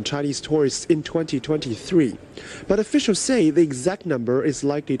 million Chinese tourists in 2023, but officials say the exact number is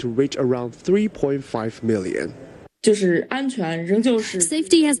likely to reach around 3.5 million.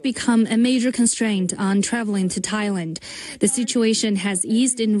 Safety has become a major constraint on traveling to Thailand. The situation has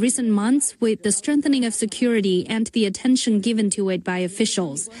eased in recent months with the strengthening of security and the attention given to it by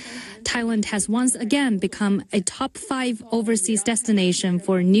officials. Thailand has once again become a top 5 overseas destination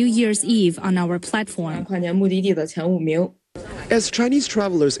for New Year's Eve on our platform. As Chinese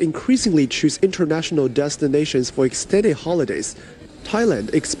travelers increasingly choose international destinations for extended holidays,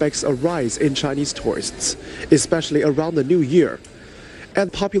 Thailand expects a rise in Chinese tourists, especially around the new year.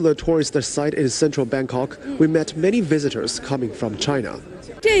 At popular tourist site in central Bangkok, we met many visitors coming from China.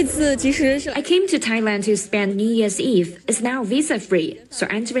 I came to Thailand to spend New Year's Eve. It's now visa-free, so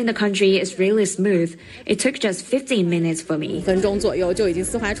entering the country is really smooth. It took just 15 minutes for me.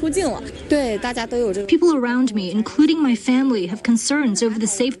 People around me, including my family, have concerns over the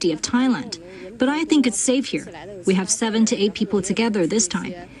safety of Thailand. But I think it's safe here. We have 7 to 8 people together this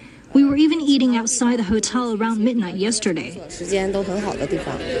time. We were even eating outside the hotel around midnight yesterday.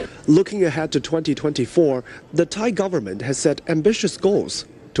 Looking ahead to 2024, the Thai government has set ambitious goals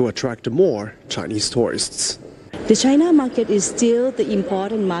to attract more Chinese tourists. The China market is still the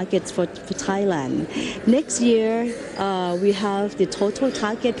important market for Thailand. Next year, we have the total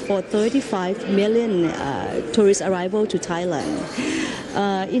target for 35 million tourist arrival to Thailand.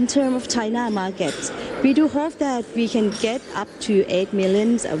 In terms of China market, we do hope that we can get up to 8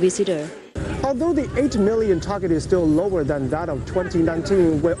 million visitors. Although the 8 million target is still lower than that of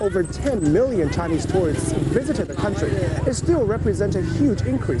 2019, where over 10 million Chinese tourists visited the country, it still represents a huge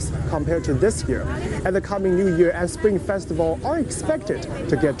increase compared to this year. And the coming New Year and Spring Festival are expected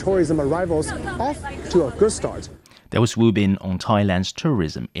to get tourism arrivals off to a good start. There was Wu Bin on Thailand's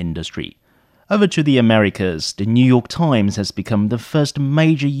tourism industry. Over to the Americas, the New York Times has become the first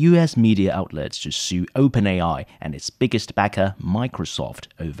major U.S. media outlet to sue OpenAI and its biggest backer, Microsoft,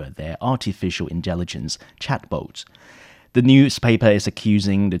 over their artificial intelligence chatbots. The newspaper is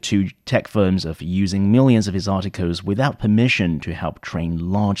accusing the two tech firms of using millions of its articles without permission to help train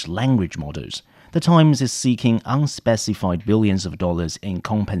large language models. The Times is seeking unspecified billions of dollars in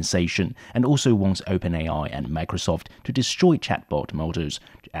compensation and also wants OpenAI and Microsoft to destroy chatbot models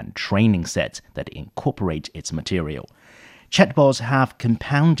and training sets that incorporate its material. Chatbots have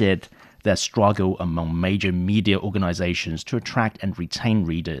compounded their struggle among major media organizations to attract and retain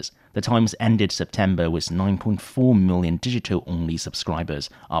readers. The Times ended September with 9.4 million digital-only subscribers,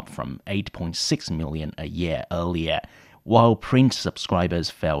 up from 8.6 million a year earlier, while print subscribers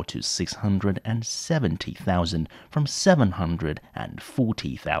fell to 670,000 from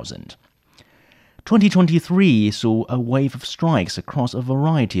 740,000. 2023 saw a wave of strikes across a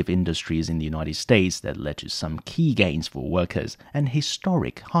variety of industries in the United States that led to some key gains for workers and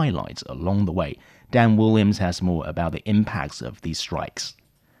historic highlights along the way. Dan Williams has more about the impacts of these strikes.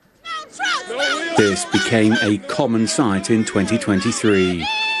 This became a common sight in 2023.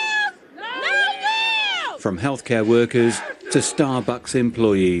 From healthcare workers to Starbucks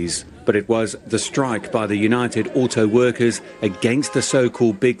employees. But it was the strike by the United Auto Workers against the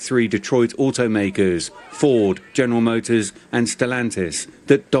so-called Big Three Detroit automakers, Ford, General Motors and Stellantis,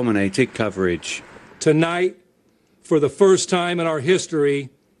 that dominated coverage. Tonight, for the first time in our history,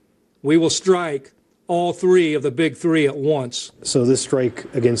 we will strike all three of the big three at once. So this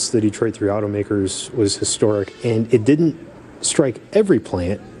strike against the Detroit 3 automakers was historic, and it didn't strike every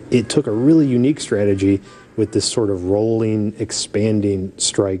plant. It took a really unique strategy with this sort of rolling, expanding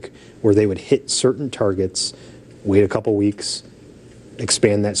strike where they would hit certain targets, wait a couple weeks,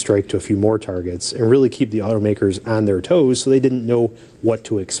 expand that strike to a few more targets, and really keep the automakers on their toes so they didn't know what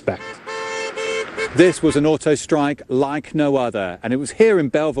to expect. This was an auto strike like no other, and it was here in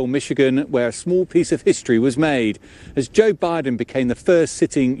Belleville, Michigan, where a small piece of history was made as Joe Biden became the first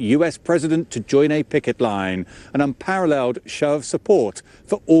sitting US president to join a picket line, an unparalleled show of support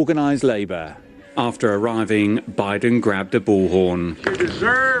for organized labor. After arriving, Biden grabbed a bullhorn. You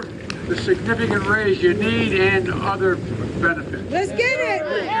deserve the significant raise you need and other benefits. Let's get it!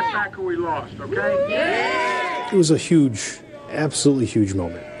 Let's get back what we lost, okay? Yeah. It was a huge, absolutely huge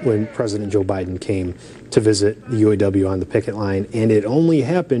moment when President Joe Biden came to visit the UAW on the picket line, and it only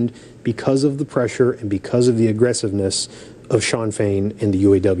happened because of the pressure and because of the aggressiveness of Shawn Fain and the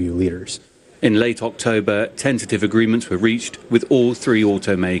UAW leaders. In late October, tentative agreements were reached with all three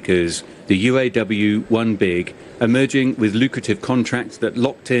automakers. The UAW won big, emerging with lucrative contracts that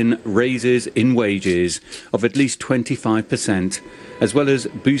locked in raises in wages of at least 25%, as well as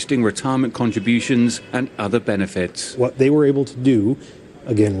boosting retirement contributions and other benefits. What they were able to do,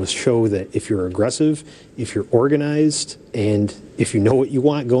 again, was show that if you're aggressive, if you're organized, and if you know what you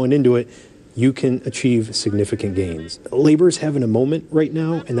want going into it, you can achieve significant gains. Labor's having a moment right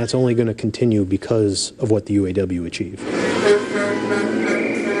now, and that's only going to continue because of what the UAW achieved.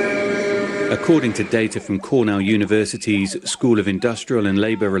 According to data from Cornell University's School of Industrial and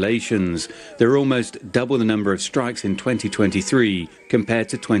Labor Relations, there are almost double the number of strikes in 2023 compared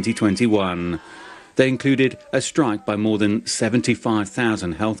to 2021. They included a strike by more than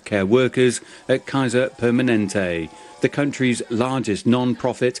 75,000 healthcare workers at Kaiser Permanente, the country's largest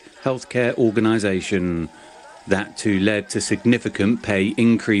non-profit healthcare organization. That too led to significant pay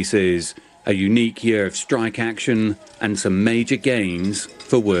increases, a unique year of strike action, and some major gains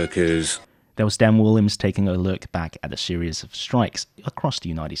for workers. There was Dan Williams taking a look back at a series of strikes across the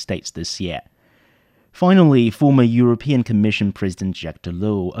United States this year. Finally, former European Commission President Jacques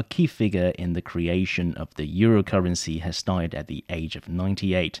Delors, a key figure in the creation of the euro currency, has died at the age of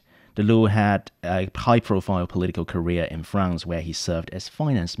 98. Delors had a high-profile political career in France, where he served as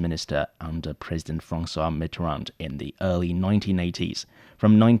finance minister under President François Mitterrand in the early 1980s.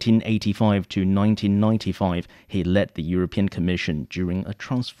 From 1985 to 1995, he led the European Commission during a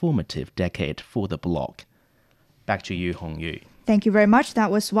transformative decade for the bloc. Back to you, Hongyu. Thank you very much. That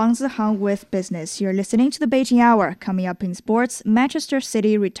was Wang Zihang with Business. You're listening to the Beijing Hour. Coming up in sports, Manchester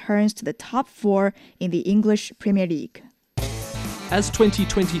City returns to the top 4 in the English Premier League. As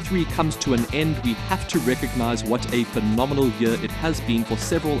 2023 comes to an end, we have to recognize what a phenomenal year it has been for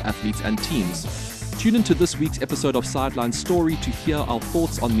several athletes and teams. Tune into this week's episode of Sideline Story to hear our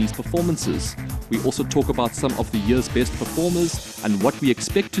thoughts on these performances. We also talk about some of the year's best performers and what we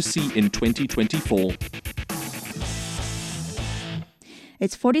expect to see in 2024.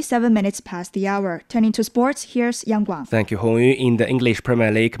 It's 47 minutes past the hour. Turning to sports, here's Yang Guang. Thank you, Hongyu. In the English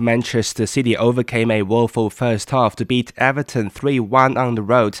Premier League, Manchester City overcame a woeful first half to beat Everton 3-1 on the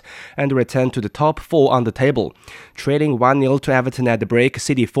road and return to the top 4 on the table. Trailing 1-0 to Everton at the break,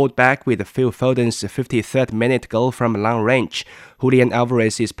 City fought back with Phil Foden's 53rd minute goal from long range. Julian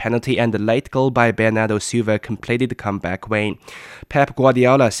Alvarez's penalty and the late goal by Bernardo Silva completed the comeback win. Pep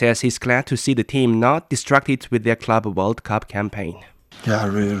Guardiola says he's glad to see the team not distracted with their Club World Cup campaign. Yeah,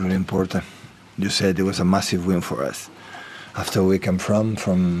 really, really important. You said it was a massive win for us. After we came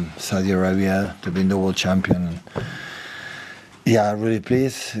from Saudi Arabia to being the world champion. Yeah, really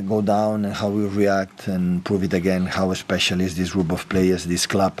pleased. Go down and how we react and prove it again how special is this group of players, this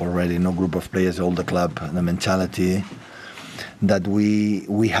club already. No group of players, all the club, the mentality that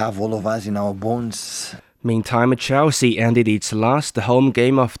we have, all of us in our bones. Meantime, Chelsea ended its last home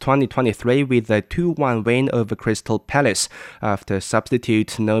game of 2023 with a 2-1 win over Crystal Palace after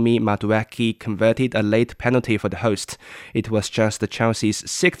substitute Nomi Madueke converted a late penalty for the hosts. It was just Chelsea's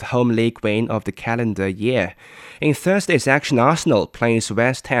 6th home league win of the calendar year. In Thursday's action, Arsenal plays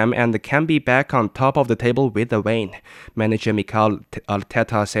West Ham and can be back on top of the table with a win. Manager Mikel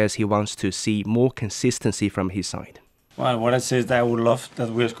Arteta says he wants to see more consistency from his side. Well, what I say is that I would love that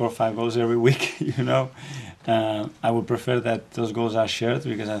we score 5 goals every week, you know. I would prefer that those goals are shared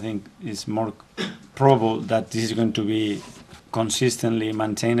because I think it's more probable that this is going to be consistently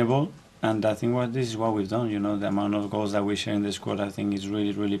maintainable. And I think this is what we've done, you know. The amount of goals that we share in the squad, I think, is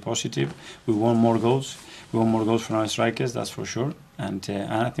really, really positive. We want more goals. We want more goals from our strikers, that's for sure. And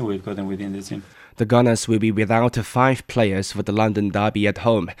I think we've got them within the team. The Gunners will be without 5 players for the London derby at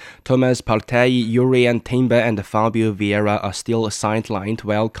home. Thomas Partey, Jurrien Timber and Fabio Vieira are still sidelined,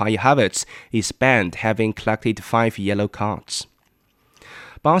 while Kai Havertz is banned, having collected 5 yellow cards.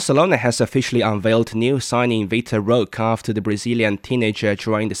 Barcelona has officially unveiled new signing Vitor Roque after the Brazilian teenager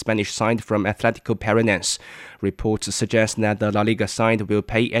joined the Spanish side from Atlético Paranaense. Reports suggest that the La Liga side will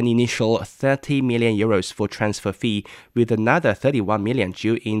pay an initial €30 million for transfer fee, with another $31 million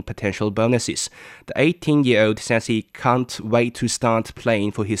due in potential bonuses. The 18-year-old says he can't wait to start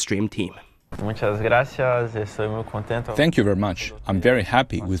playing for his dream team. Thank you very much. I'm very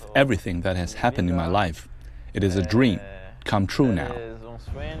happy with everything that has happened in my life. It is a dream come true now.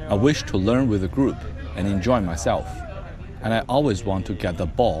 I wish to learn with the group and enjoy myself. And I always want to get the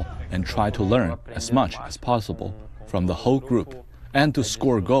ball and try to learn as much as possible from the whole group and to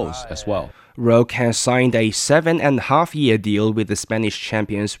score goals as well. Roque has signed a 7.5-year deal with the Spanish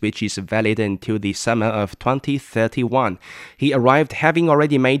champions, which is valid until the summer of 2031. He arrived having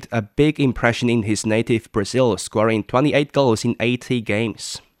already made a big impression in his native Brazil, scoring 28 goals in 80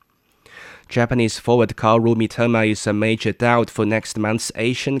 games. Japanese forward Kaoru Mitoma is a major doubt for next month's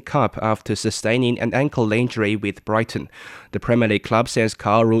Asian Cup after sustaining an ankle injury with Brighton. The Premier League club says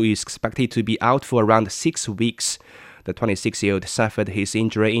Kaoru is expected to be out for around 6 weeks. The 26-year-old suffered his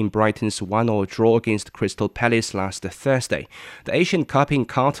injury in Brighton's 1-1 draw against Crystal Palace last Thursday. The Asian Cup in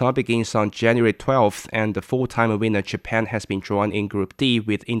Qatar begins on January 12th, and the 4-time winner Japan has been drawn in Group D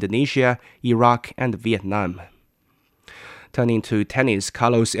with Indonesia, Iraq and Vietnam. Turning to tennis,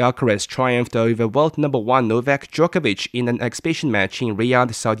 Carlos Alcaraz triumphed over world number 1 Novak Djokovic in an exhibition match in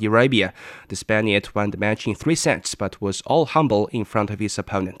Riyadh, Saudi Arabia. The Spaniard won the match in 3 sets but was all humble in front of his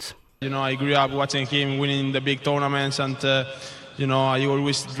opponent. I grew up watching him winning the big tournaments, and I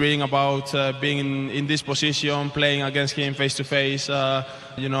always dream about being in this position, playing against him face to face.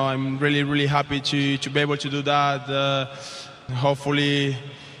 I'm really happy to be able to do that. Hopefully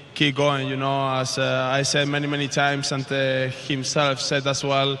keep going, as I said many times, and himself said as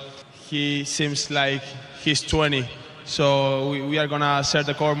well, he seems like he's 20, so we are gonna set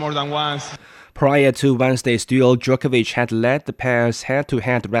the court more than once. Prior to Wednesday's duel, Djokovic had led the pair's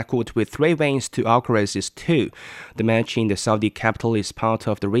head-to-head record with 3 wins to Alcaraz's 2. The match in the Saudi capital is part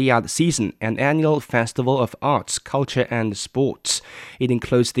of the Riyadh Season, an annual festival of arts, culture and sports. It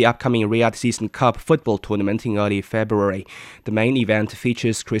includes the upcoming Riyadh Season Cup football tournament in early February. The main event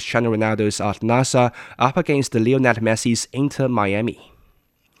features Cristiano Ronaldo's Al Nassr up against Lionel Messi's Inter Miami.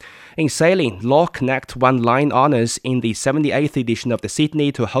 In sailing, Law Connect won line honours in the 78th edition of the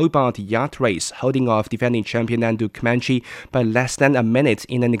Sydney to Hobart Yacht Race, holding off defending champion Nandu Comanche by less than a minute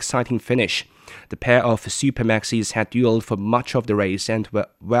in an exciting finish. The pair of Supermaxis had duelled for much of the race and were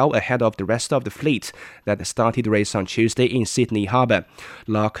well ahead of the rest of the fleet that started the race on Tuesday in Sydney Harbour.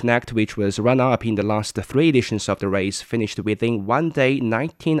 La Connect, which was run-up in the last 3 editions of the race, finished within 1 day,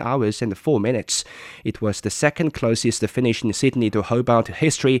 19 hours and 4 minutes. It was the second closest finish in Sydney to Hobart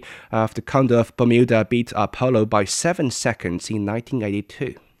history after Condor of Bermuda beat Apollo by 7 seconds in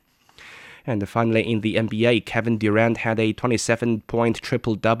 1982. And finally, in the NBA, Kevin Durant had a 27-point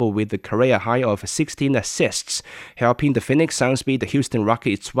triple-double with the career high of 16 assists, helping the Phoenix Suns beat the Houston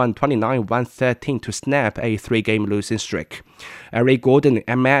Rockets 129-113 to snap a 3-game losing streak. Eric Gordon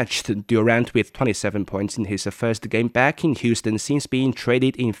matched Durant with 27 points in his first game back in Houston since being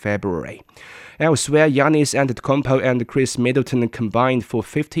traded in February. Elsewhere, Giannis Antetokounmpo and Chris Middleton combined for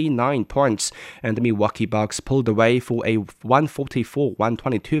 59 points, and the Milwaukee Bucks pulled away for a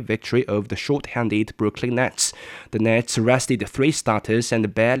 144-122 victory over the short-handed Brooklyn Nets. The Nets rested 3 starters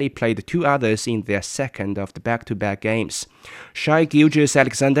and barely played 2 others in their second of the back-to-back games. Shai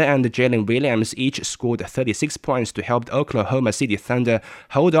Gilgeous-Alexander and Jalen Williams each scored 36 points to help the Oklahoma City Thunder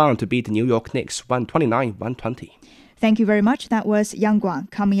hold on to beat the New York Knicks 129-120. Thank you very much. That was Yang Guang.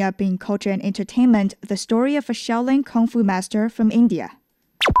 Coming up in Culture and Entertainment, the story of a Shaolin Kung Fu master from India.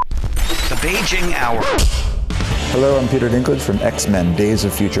 The Beijing Hour. Hello, I'm Peter Dinklage from X-Men Days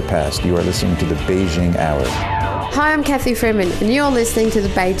of Future Past. You are listening to The Beijing Hour. Hi, I'm Kathy Freeman, and you're listening to The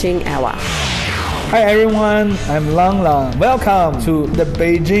Beijing Hour. Hi everyone, I'm Lang Lang. Welcome to The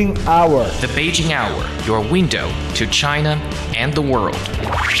Beijing Hour. The Beijing Hour, your window to China and the world.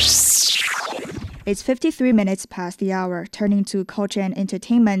 It's 53 minutes past the hour. Turning to culture and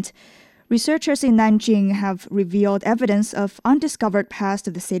entertainment, researchers in Nanjing have revealed evidence of undiscovered past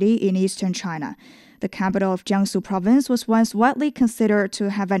of the city in eastern China. The capital of Jiangsu province was once widely considered to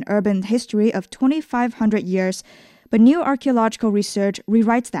have an urban history of 2,500 years, but new archaeological research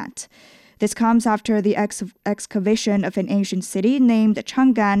rewrites that. This comes after the excavation of an ancient city named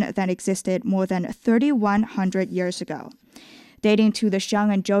Chang'an that existed more than 3,100 years ago. Dating to the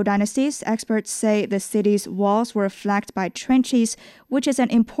Shang and Zhou dynasties, experts say the city's walls were flanked by trenches, which is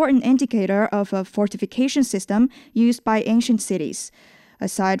an important indicator of a fortification system used by ancient cities.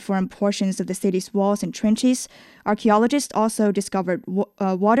 Aside from portions of the city's walls and trenches, archaeologists also discovered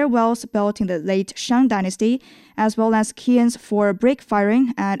water wells built in the late Shang dynasty, as well as kilns for brick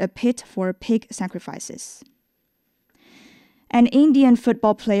firing and a pit for pig sacrifices. An Indian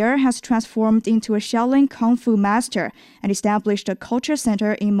football player has transformed into a Shaolin Kung Fu master and established a culture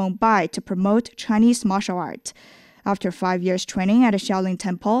center in Mumbai to promote Chinese martial art. After 5 years training at a Shaolin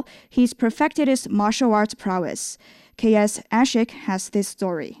temple, he's perfected his martial arts prowess. K.S. Ashik has this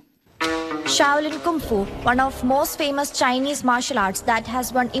story. Shaolin Kung Fu, one of most famous Chinese martial arts that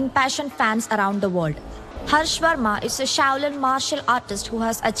has won impassioned fans around the world. Harsh Verma is a Shaolin martial artist who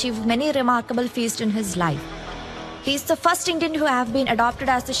has achieved many remarkable feats in his life. He is the first Indian who have been adopted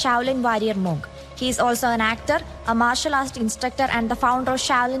as the Shaolin warrior monk. He is also an actor, a martial arts instructor and the founder of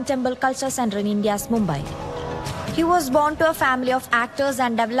Shaolin Temple Culture Center in India's Mumbai. He was born to a family of actors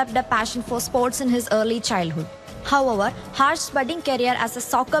and developed a passion for sports in his early childhood. However, Harsh's budding career as a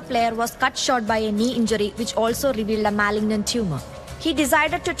soccer player was cut short by a knee injury which also revealed a malignant tumor. He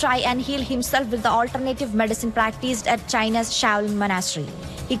decided to try and heal himself with the alternative medicine practiced at China's Shaolin monastery.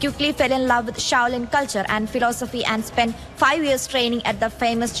 He quickly fell in love with Shaolin culture and philosophy and spent 5 years training at the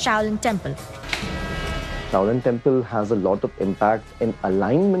famous Shaolin Temple. Shaolin Temple has a lot of impact in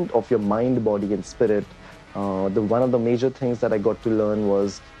alignment of your mind, body and spirit. One of the major things that I got to learn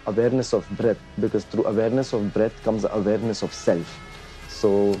was awareness of breath, because through awareness of breath comes awareness of self.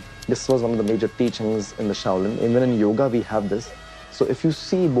 So this was one of the major teachings in the Shaolin. Even in yoga we have this. So if you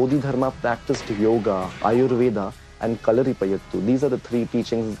see Bodhidharma practiced yoga, Ayurveda and Kalaripayattu, these are the three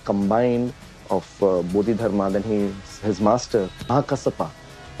teachings combined of Bodhidharma. Then his master, Mahakasapa,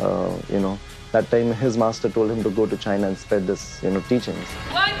 that time his master told him to go to China and spread this, teachings.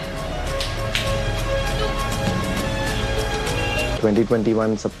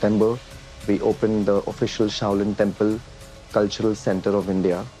 2021 September, we opened the official Shaolin Temple Cultural Center of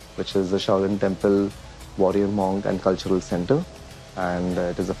India, which is the Shaolin Temple Warrior Monk and Cultural Center. And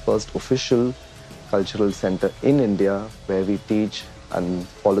it is the first official cultural center in India where we teach and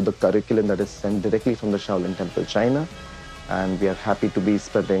follow the curriculum that is sent directly from the Shaolin Temple, China. And we are happy to be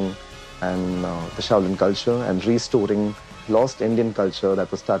spreading the Shaolin culture and restoring lost Indian culture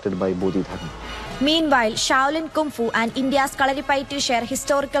that was started by Bodhidharma. Meanwhile, Shaolin Kung Fu and India's Kalaripayattu share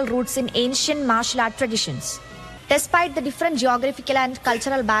historical roots in ancient martial art traditions. Despite the different geographical and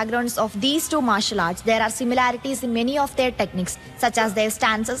cultural backgrounds of these two martial arts, there are similarities in many of their techniques, such as their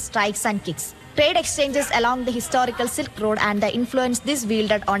stances, strikes and kicks. Trade exchanges along the historical Silk Road and the influence this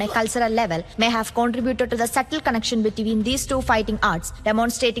wielded on a cultural level may have contributed to the subtle connection between these two fighting arts,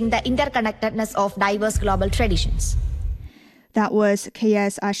 demonstrating the interconnectedness of diverse global traditions. That was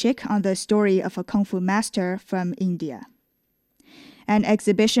K.S. Ashik on the story of a Kung Fu master from India. An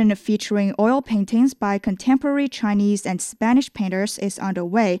exhibition featuring oil paintings by contemporary Chinese and Spanish painters is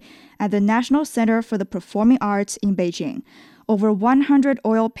underway at the National Center for the Performing Arts in Beijing. Over 100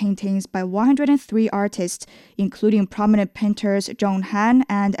 oil paintings by 103 artists, including prominent painters Zhong Han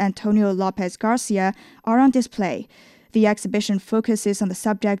and Antonio Lopez Garcia, are on display. The exhibition focuses on the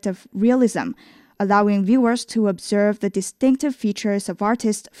subject of realism, allowing viewers to observe the distinctive features of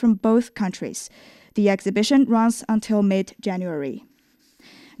artists from both countries. The exhibition runs until mid-January.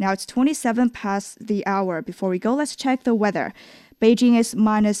 Now it's 27 past the hour. Before we go, let's check the weather. Beijing is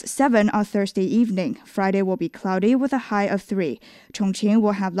 -7 on Thursday evening. Friday will be cloudy with a high of 3. Chongqing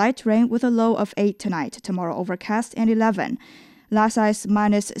will have light rain with a low of 8 tonight. Tomorrow overcast and 11. Lhasa is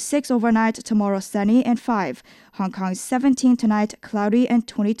 -6 overnight. Tomorrow sunny and 5. Hong Kong is 17 tonight, cloudy and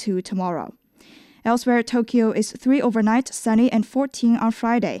 22 tomorrow. Elsewhere, Tokyo is 3 overnight, sunny and 14 on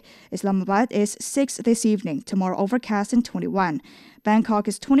Friday. Islamabad is 6 this evening. Tomorrow overcast and 21. Bangkok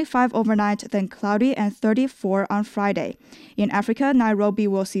is 25 overnight, then cloudy and 34 on Friday. In Africa, Nairobi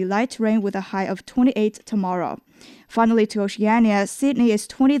will see light rain with a high of 28 tomorrow. Finally, to Oceania, Sydney is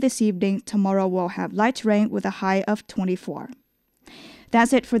 20 this evening. Tomorrow will have light rain with a high of 24.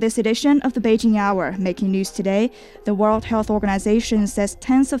 That's it for this edition of the Beijing Hour. Making news today, the World Health Organization says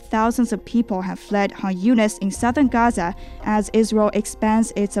tens of thousands of people have fled Han Yunis in southern Gaza as Israel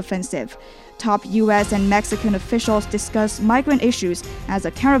expands its offensive. Top U.S. and Mexican officials discuss migrant issues as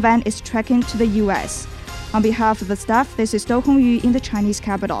a caravan is trekking to the U.S. On behalf of the staff, this is Do Hongyu in the Chinese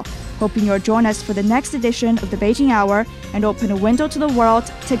capital. Hoping you'll join us for the next edition of the Beijing Hour and open a window to the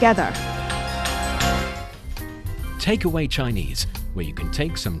world together. Takeaway Chinese, where you can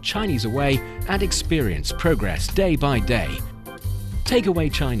take some Chinese away and experience progress day by day.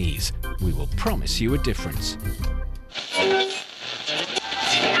 Takeaway Chinese, we will promise you a difference.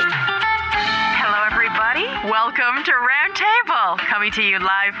 Welcome to Roundtable, coming to you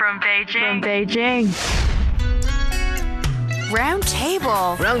live from Beijing.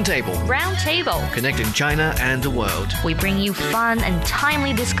 Roundtable. Roundtable. Connecting China and the world. We bring you fun and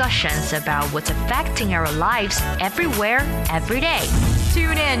timely discussions about what's affecting our lives everywhere, every day.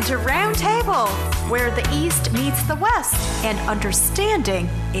 Tune in to Roundtable, where the East meets the West and understanding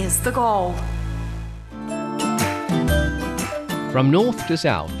is the goal. From north to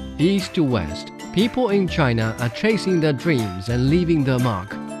south, east to west, people in China are chasing their dreams and leaving their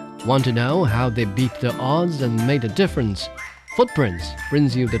mark. Want to know how they beat the odds and made a difference? Footprints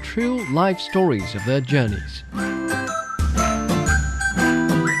brings you the true life stories of their journeys.